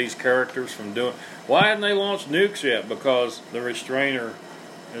restraining these characters from doing. Why haven't they launched nukes yet? Because the restrainer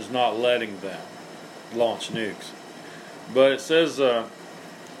is not letting them launch nukes. But it says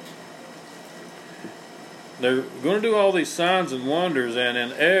they're going to do all these signs and wonders, and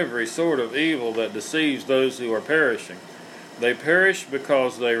in every sort of evil that deceives those who are perishing. They perish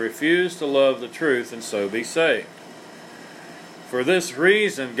because they refuse to love the truth and so be saved. For this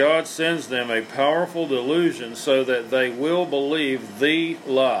reason, God sends them a powerful delusion so that they will believe the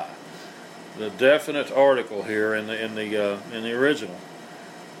lie. The definite article here in the original,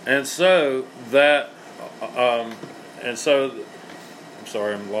 and so that I'm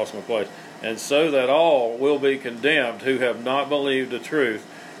sorry, I lost my place. And so that all will be condemned who have not believed the truth,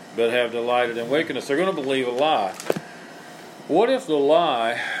 but have delighted in wickedness. They're going to believe a lie. What if the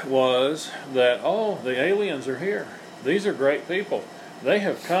lie was that, oh, the aliens are here. These are great people. They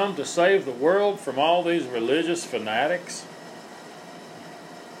have come to save the world from all these religious fanatics.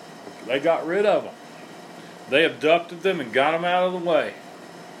 They got rid of them. They abducted them and got them out of the way.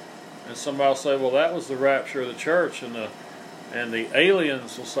 And somebody will say, well, that was the rapture of the church, and the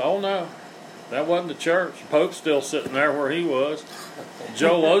aliens will say, oh no, that wasn't the church. The Pope's still sitting there where he was.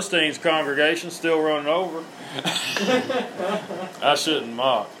 Joel Osteen's congregation's still running over. I shouldn't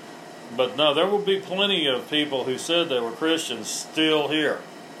mock. But no, there will be plenty of people who said they were Christians still here.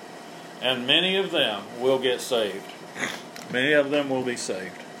 And many of them will get saved. Many of them will be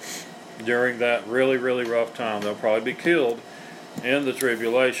saved during that really, really rough time. They'll probably be killed in the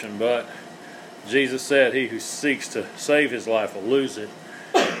tribulation, but Jesus said, he who seeks to save his life will lose it,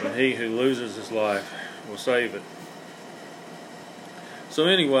 and he who loses his life will save it. So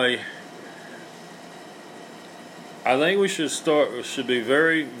anyway, I think we should be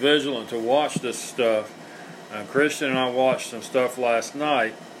very vigilant to watch this stuff. Christian and I watched some stuff last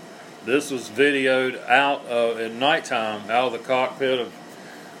night. This was videoed out at nighttime out of the cockpit of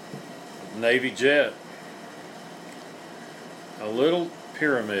a Navy jet. A little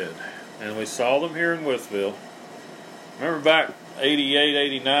pyramid. And we saw them here in Wytheville. Remember back 88,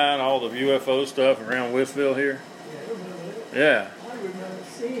 89, all the UFO stuff around Wytheville here? Yeah, I remember that. Yeah. I remember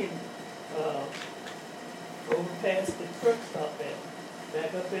seeing over past the truck stop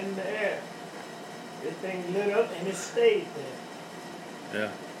back up in the air. This thing lit up and it stayed there.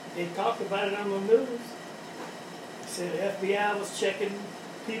 Yeah. They talked about it on the news. They said the FBI was checking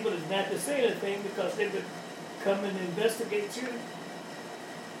people that's not to say anything because they would come and investigate you.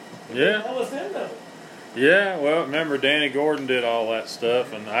 Yeah. That was the end of it. Yeah, well, remember Danny Gordon did all that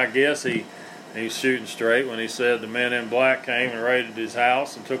stuff, and I guess he's shooting straight when he said the men in black came and raided his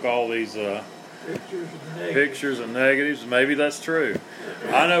house and took all these pictures and negatives. Maybe that's true.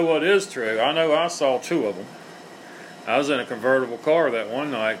 I know what is true. I know I saw two of them. I was in a convertible car that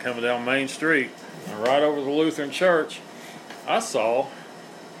one night coming down Main Street, and right over the Lutheran Church, I saw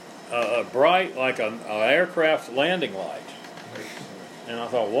a bright, like an aircraft landing light. And I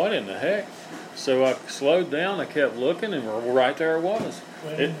thought, what in the heck? So I slowed down, I kept looking, and right there it was.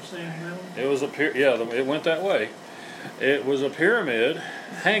 Right in the same mountain? It was it went that way. It was a pyramid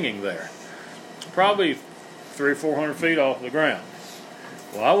hanging there, probably 300 or 400 feet off the ground.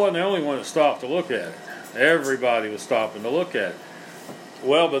 Well, I wasn't the only one that stopped to look at it. Everybody was stopping to look at it.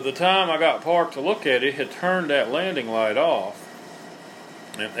 Well, by the time I got parked to look at it, it had turned that landing light off.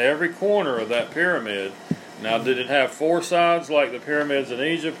 And every corner of that pyramid, now did it have 4 sides like the pyramids in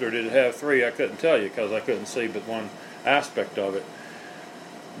Egypt, or did it have 3? I couldn't tell you because I couldn't see but one aspect of it.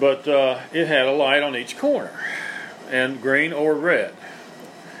 But it had a light on each corner, and green or red.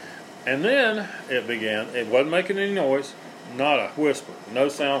 And then it began, it wasn't making any noise, not a whisper, no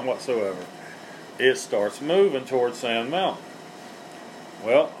sound whatsoever. It starts moving towards Sand Mountain.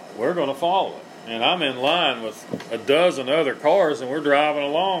 Well, we're going to follow it. And I'm in line with a dozen other cars, and we're driving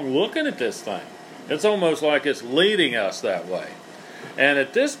along looking at this thing. It's almost like it's leading us that way. And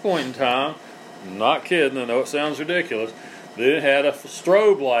at this point in time, I'm not kidding, I know it sounds ridiculous, but it had a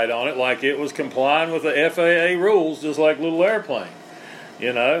strobe light on it like it was complying with the FAA rules, just like a little airplane.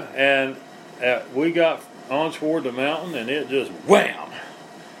 You know, and we got on toward the mountain, and it just wham!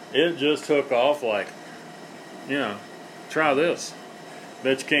 It just took off like, you know, try this.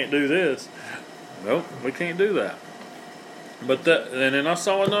 Bet you can't do this. Nope, we can't do that. But and then I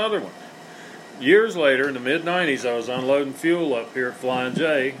saw another one. Years later, in the mid-90s, I was unloading fuel up here at Flying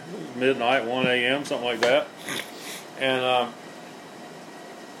J. It was midnight, 1 a.m., something like that. And,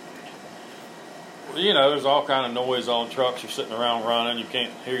 you know, there's all kind of noise on trucks. You're sitting around running. You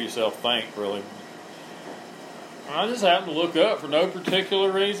can't hear yourself think, really. I just happened to look up for no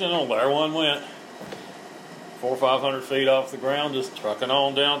particular reason. Oh, there one went. 400 or 500 feet off the ground, just trucking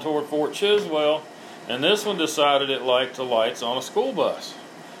on down toward Fort Chiswell. And this one decided it liked the lights on a school bus.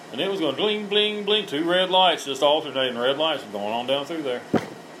 And it was going bling, bling, bling. 2 red lights, just alternating red lights, going on down through there.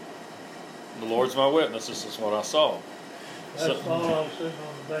 The Lord's my witness. This is what I saw. That's all I was sitting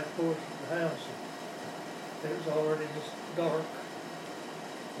on the back porch of the house. And it was already just dark.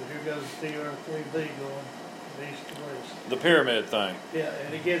 So here goes TR3B going from east to west. The pyramid thing. Yeah,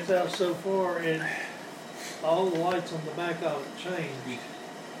 and it gets out so far, and all the lights on the back of it changed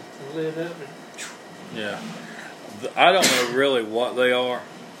and lit up. And Yeah. I don't know really what they are.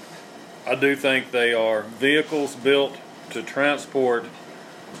 I do think they are vehicles built to transport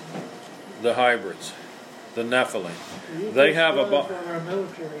the hybrids, the Nephilim. They have a what our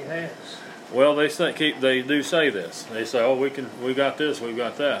military has. well, they do say this. They say, "Oh, we got this, we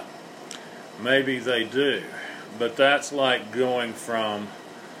got that." Maybe they do, but that's like going from,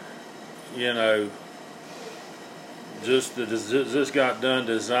 you know, just got done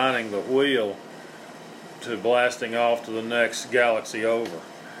designing the wheel to blasting off to the next galaxy over.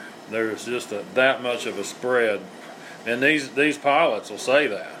 There's just that much of a spread, and these pilots will say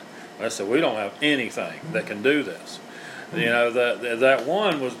that. They say we don't have anything that can do this. You know, that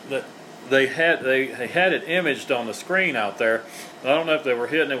one was that they had it imaged on the screen out there. I don't know if they were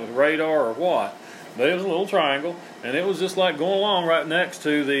hitting it with radar or what, but it was a little triangle, and it was just like going along right next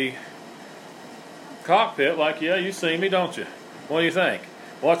to the cockpit. Like, yeah, you see me, don't you? What do you think?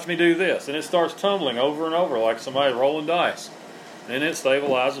 Watch me do this, and it starts tumbling over and over like somebody rolling dice. And it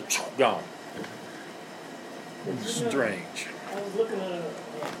stabilizes, gone. Strange. I was looking at a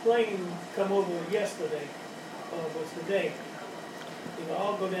plane come over yesterday, was today. You know,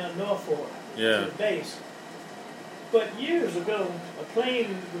 I'll go down Norfolk to the base. But years ago, a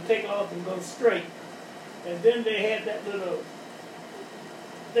plane would take off and go straight, and then they had that little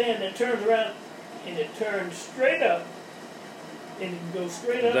thing that turns around and it turns straight up. And it goes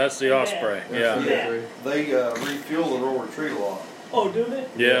straight up. That's the Osprey. Yeah. They refuel the roll retreat a lot. Oh, do they?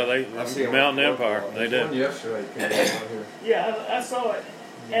 Yeah, they Mountain Empire. They did. Yesterday came out here. Yeah, I saw it.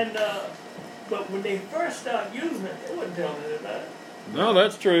 And but when they first started using it, they wouldn't tell me about it. No,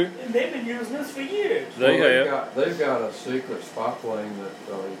 that's true. And they've been using this for years. They They've got a secret spy plane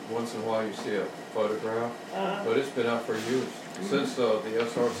that once in a while you see a photograph, but it's been out for years since the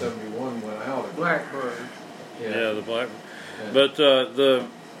SR-71 went out. Blackbird. Yeah, the Blackbird. But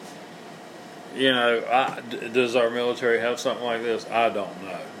you know, does our military have something like this? I don't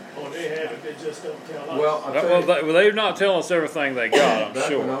know. Oh, they have it. They just don't tell us. Well, they're not telling us everything they got, I'm back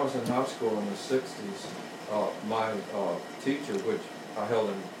sure. when I was in high school in the 60s, my teacher, which I held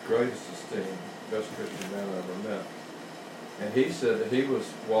in greatest esteem, best Christian man I ever met, and he said that he was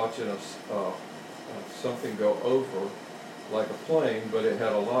watching something go over like a plane, but it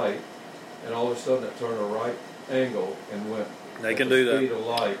had a light, and all of a sudden it turned a right angle and went They at can the do that. speed of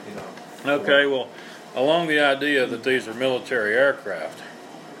light, you know. Okay, well, along the idea that these are military aircraft,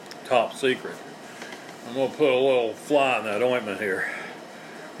 top secret, I'm going to put a little fly in that ointment here.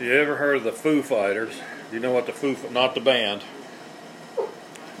 You ever heard of the Foo Fighters? You know what not the band,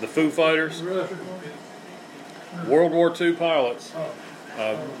 the Foo Fighters? World War II pilots,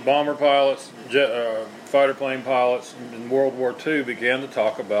 bomber pilots, fighter plane pilots in World War II began to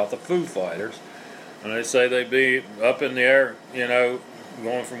talk about the Foo Fighters. And they say they'd be up in the air, you know,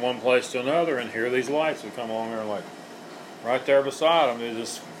 going from one place to another, and here these lights would come along there, like right there beside them. They're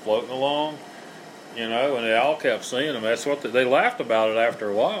just floating along, you know, and they all kept seeing them. That's what they laughed about it after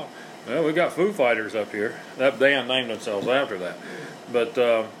a while. Well, we got Foo Fighters up here. That band named themselves after that. But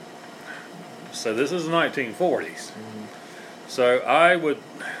so this is the 1940s. Mm-hmm. So I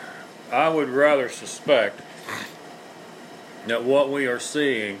would rather suspect that what we are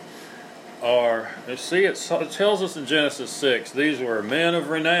seeing are, it tells us in Genesis 6, these were men of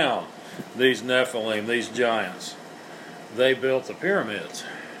renown, these Nephilim, these giants. They built the pyramids.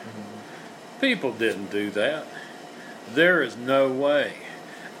 Mm-hmm. People didn't do that. There is no way.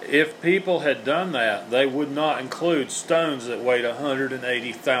 If people had done that, they would not include stones that weighed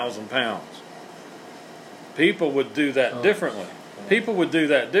 180,000 pounds. People would do that differently. People would do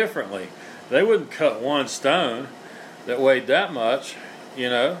that differently. They wouldn't cut one stone that weighed that much, you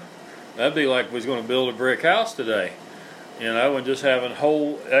know. That'd be like we was going to build a brick house today, you know, and just having a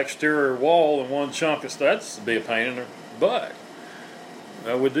whole exterior wall and one chunk of stuff. That'd be a pain in the butt.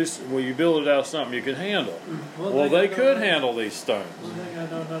 Will you build it out of something you can handle? Well, they could handle these stones. One thing I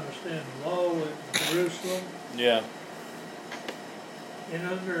don't understand, the wall in Jerusalem. Yeah. And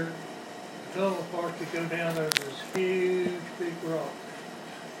under the tunnel part, you go down over this huge, big rock.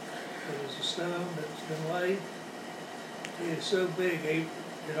 There's a stone that's been laid. It is so big, they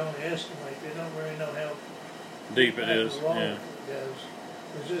can only estimate. They don't really know how deep it is. Long Yeah. it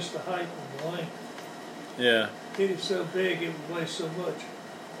goes. It's just the height and the length. Yeah. It is so big, it would weigh so much.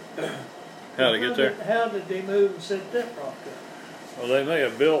 How'd it get there? How did they move and set that rock up? Well, they may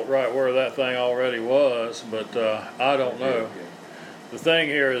have built right where that thing already was, but I don't know. The thing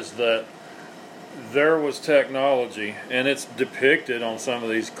here is that there was technology, and it's depicted on some of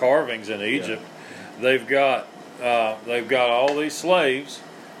these carvings in Egypt. Yeah. They've got all these slaves.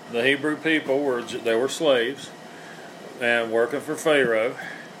 The Hebrew people were slaves and working for Pharaoh,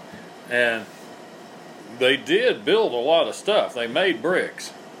 and they did build a lot of stuff. They made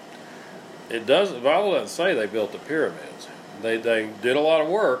bricks. The Bible doesn't say they built the pyramids. They did a lot of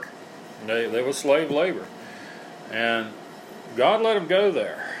work. They was slave labor, and God let them go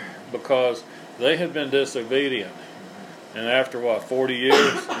there because they had been disobedient. And after 40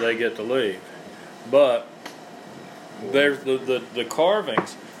 years, they get to leave. But there's the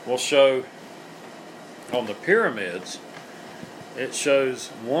carvings will show on the pyramids. It shows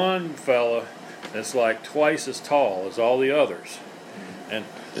one fella that's like twice as tall as all the others, and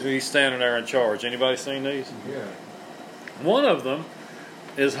he's standing there in charge. Anybody seen these? Yeah. One of them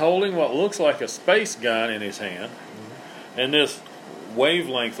is holding what looks like a space gun in his hand, and this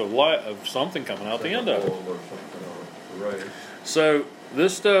wavelength of light of something coming out the end of it. So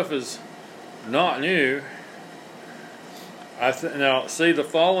this stuff is not new. Now, see, the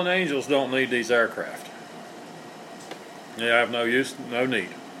fallen angels don't need these aircraft. They have no use, no need.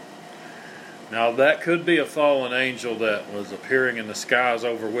 Now, that could be a fallen angel that was appearing in the skies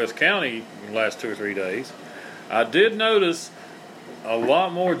over Wythe County in the last 2 or 3 days. I did notice a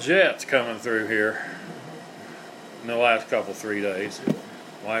lot more jets coming through here in the last 3 days.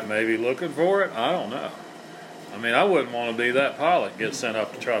 Like maybe looking for it? I don't know. I mean, I wouldn't want to be that pilot, get sent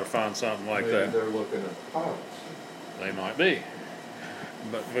up to try to find something like Maybe that. they're looking at pilots. They might be.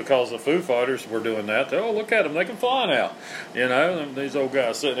 But because the Foo Fighters were doing that, oh, look at them, they can fly now. You know, these old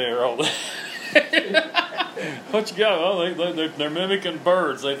guys sitting here all day. What you got? Oh, they're mimicking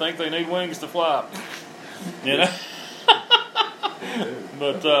birds. They think they need wings to fly. You know?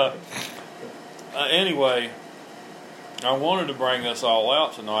 But anyway, I wanted to bring this all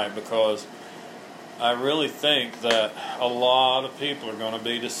out tonight because I really think that a lot of people are going to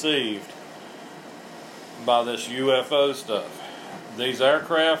be deceived by this UFO stuff. These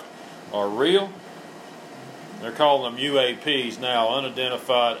aircraft are real. They're calling them UAPs now,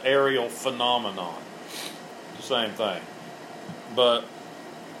 unidentified aerial phenomenon. The same thing. But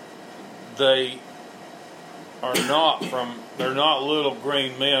they are they're not little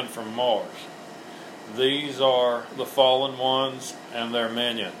green men from Mars. These are the fallen ones and their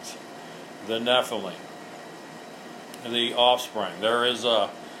minions, the Nephilim, the offspring. There is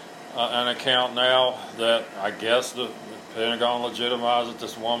an account now that I guess the Pentagon legitimized that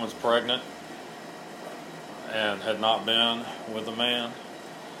this woman's pregnant and had not been with a man,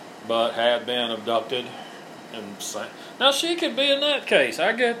 but had been abducted. And now she could be in that case.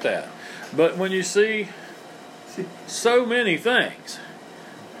 I get that. But when you see so many things,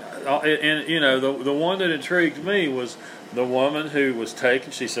 and you know, the one that intrigued me was the woman who was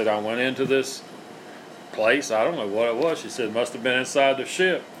taken. She said, I went into this place, I don't know what it was. She said, it must have been inside the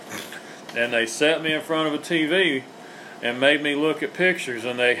ship. And they set me in front of a TV and made me look at pictures,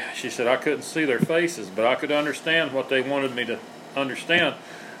 and she said I couldn't see their faces, but I could understand what they wanted me to understand.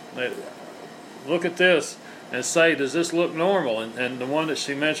 They look at this and say, does this look normal? And the one that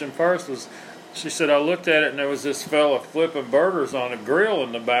she mentioned first was, she said, I looked at it and there was this fella flipping burgers on a grill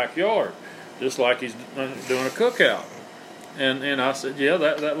in the backyard, just like he's doing a cookout. And I said, yeah,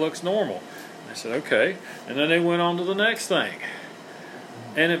 that looks normal. I said, okay. And then they went on to the next thing.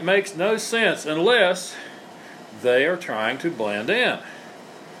 And it makes no sense unless they are trying to blend in.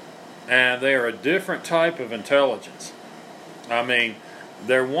 And they are a different type of intelligence. I mean,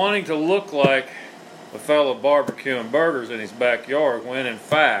 they're wanting to look like a fellow barbecuing burgers in his backyard when in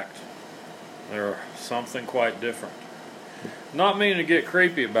fact they're something quite different. Not meaning to get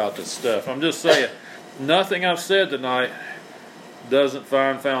creepy about this stuff. I'm just saying, nothing I've said tonight doesn't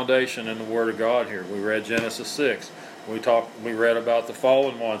find foundation in the Word of God here. We read Genesis 6. We read about the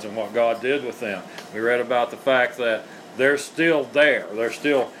fallen ones and what God did with them. We read about the fact that they're still there.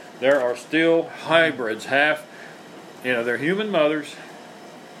 There are still hybrids, they're human mothers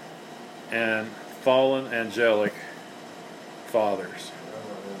and fallen angelic fathers.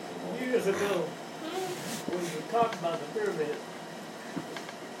 Years ago, when you talked about the pyramid,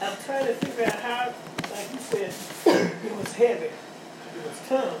 I'm trying to figure out how, like you said, it was heavy. It was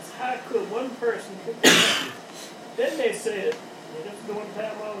tons. How could one person pick it up? Then they said, and this was the one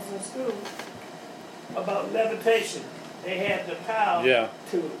time I was in school, about levitation. They had the power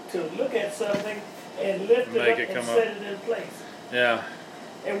to look at something and lift it up and set it in place. Yeah.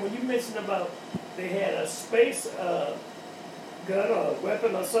 And when you mentioned about they had a space gun or a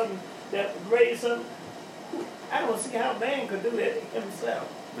weapon or something that would raise something, I don't see how man could do it himself.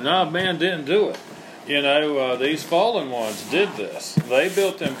 No, man didn't do it. These fallen ones did this. They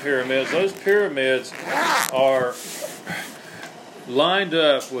built them pyramids. Those pyramids are lined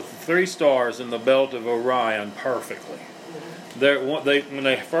up with the 3 stars in the belt of Orion perfectly. When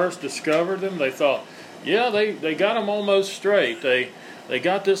they first discovered them, they thought, yeah, they got them almost straight. They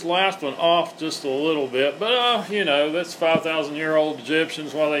got this last one off just a little bit, but that's 5,000-year-old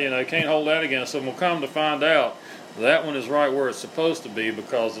Egyptians. Well, they can't hold that against them. We'll come to find out that one is right where it's supposed to be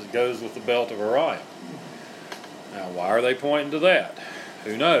because it goes with the belt of Orion. Now, why are they pointing to that?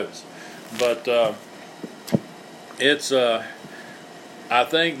 Who knows? But I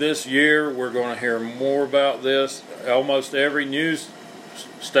think this year we're going to hear more about this. Almost every news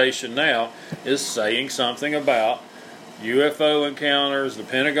station now is saying something about UFO encounters. The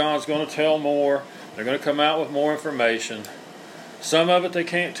Pentagon's going to tell more. They're going to come out with more information. Some of it they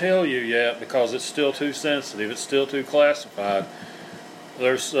can't tell you yet because it's still too sensitive. It's still too classified.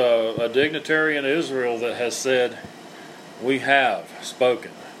 There's a dignitary in Israel that has said, we have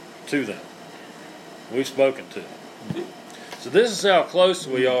spoken to them. We've spoken to them. So this is how close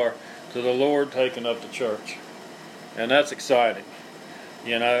we are to the Lord taking up the church. And that's exciting.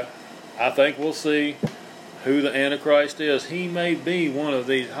 I think we'll see who the Antichrist is. He may be one of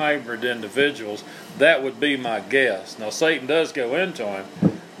these hybrid individuals. That would be my guess. Now, Satan does go into him,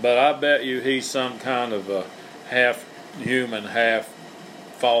 but I bet you he's some kind of a half-human,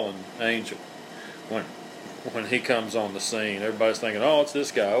 half-fallen angel when he comes on the scene. Everybody's thinking, oh, it's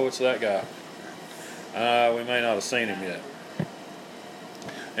this guy, oh, it's that guy. We may not have seen him yet.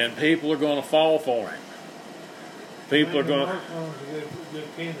 And people are going to fall for him. People are going to... good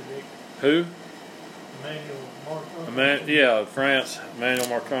candidate. Who? Emmanuel Macron. France, Emmanuel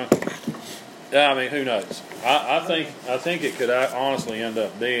Macron. Yeah, I mean, who knows? I think it could honestly end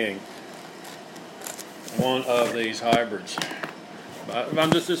up being one of these hybrids.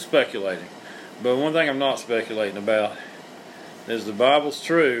 I'm just speculating. But one thing I'm not speculating about is the Bible's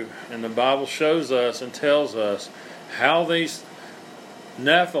true, and the Bible shows us and tells us how these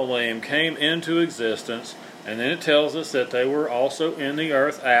Nephilim came into existence, and then it tells us that they were also in the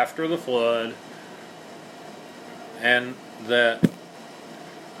earth after the flood, and that,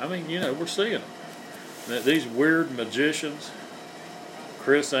 we're seeing them. That these weird magicians,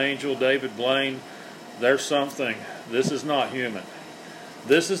 Chris Angel, David Blaine, there's something. This is not human.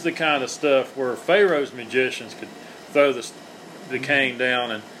 This is the kind of stuff where Pharaoh's magicians could throw the cane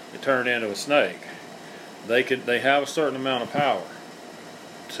down and it turned into a snake. They have a certain amount of power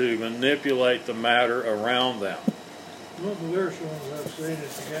to manipulate the matter around them. One of the worst ones I've seen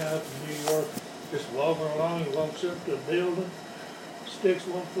is the guy up in New York just walking along. He walks up to a building, sticks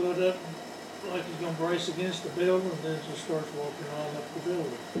one foot up like he's going to brace against the building, and then just starts walking on up the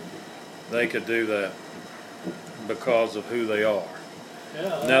building. they could do that because of who they are.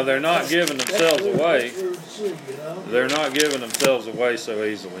 Yeah, Now, they're not giving themselves away. That's weird to see, you know? They're not giving themselves away so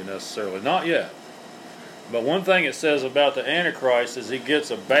easily necessarily. Not yet. But one thing it says about the Antichrist is he gets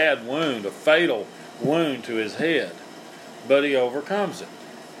a bad wound, a fatal wound to his head. But he overcomes it.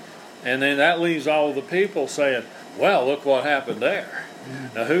 And then that leaves all the people saying, well, look what happened there.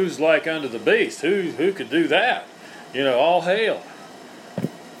 Now who's like unto the beast? Who could do that? You know, all hail.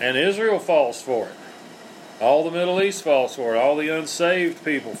 And Israel falls for it. All the Middle East falls for it. All the unsaved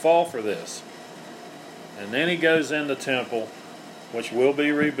people fall for this. And then he goes in the temple, which will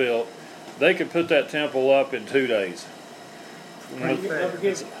be rebuilt. They could put that temple up in 2 days.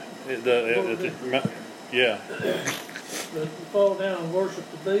 Yeah. But to fall down and worship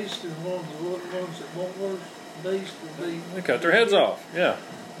the beast, and the ones that won't worship the beast will be... They cut their heads off, yeah.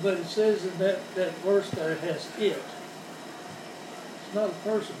 But it says in that verse there has it. It's not a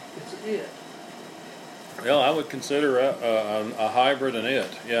person, it's it. Well, I would consider a hybrid an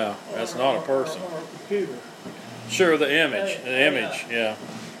it, yeah. That's not a person. Or a computer. Sure, the image, yeah.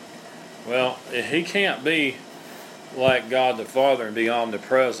 Well, he can't be like God the Father and be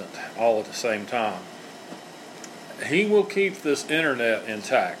omnipresent all at the same time. He will keep this internet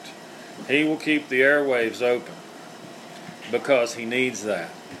intact. He will keep the airwaves open because he needs that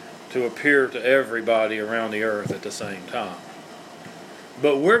to appear to everybody around the earth at the same time.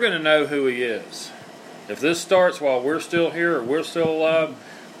 But we're going to know who he is. If this starts while we're still here or we're still alive,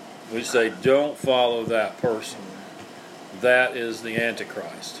 we say, don't follow that person. That is the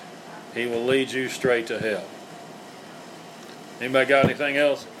Antichrist. He will lead you straight to hell. Anybody got anything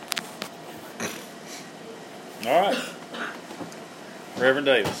else? All right. Reverend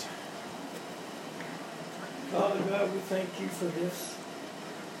Davis. Father God, we thank you for this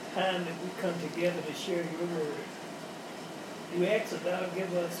time that we come together to share your word. We ask that thou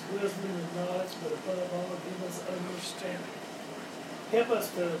give us wisdom and knowledge, but above all, give us understanding. Help us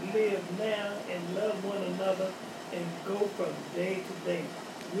to live now and love one another and go from day to day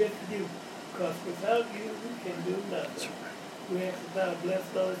with you, because without you, we can do nothing. We ask that thou bless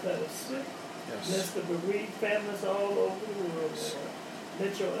those that are sick. Yes. Bless the bereaved families all over the world, Lord.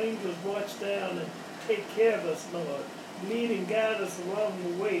 Let your angels watch down and take care of us, Lord. Lead and guide us along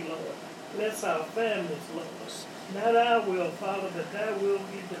the way, Lord. Bless our families, Lord. Not our will, Father, but thy will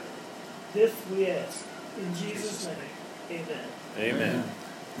be done. This we ask. In Jesus' name, amen. Amen.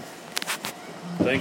 Thank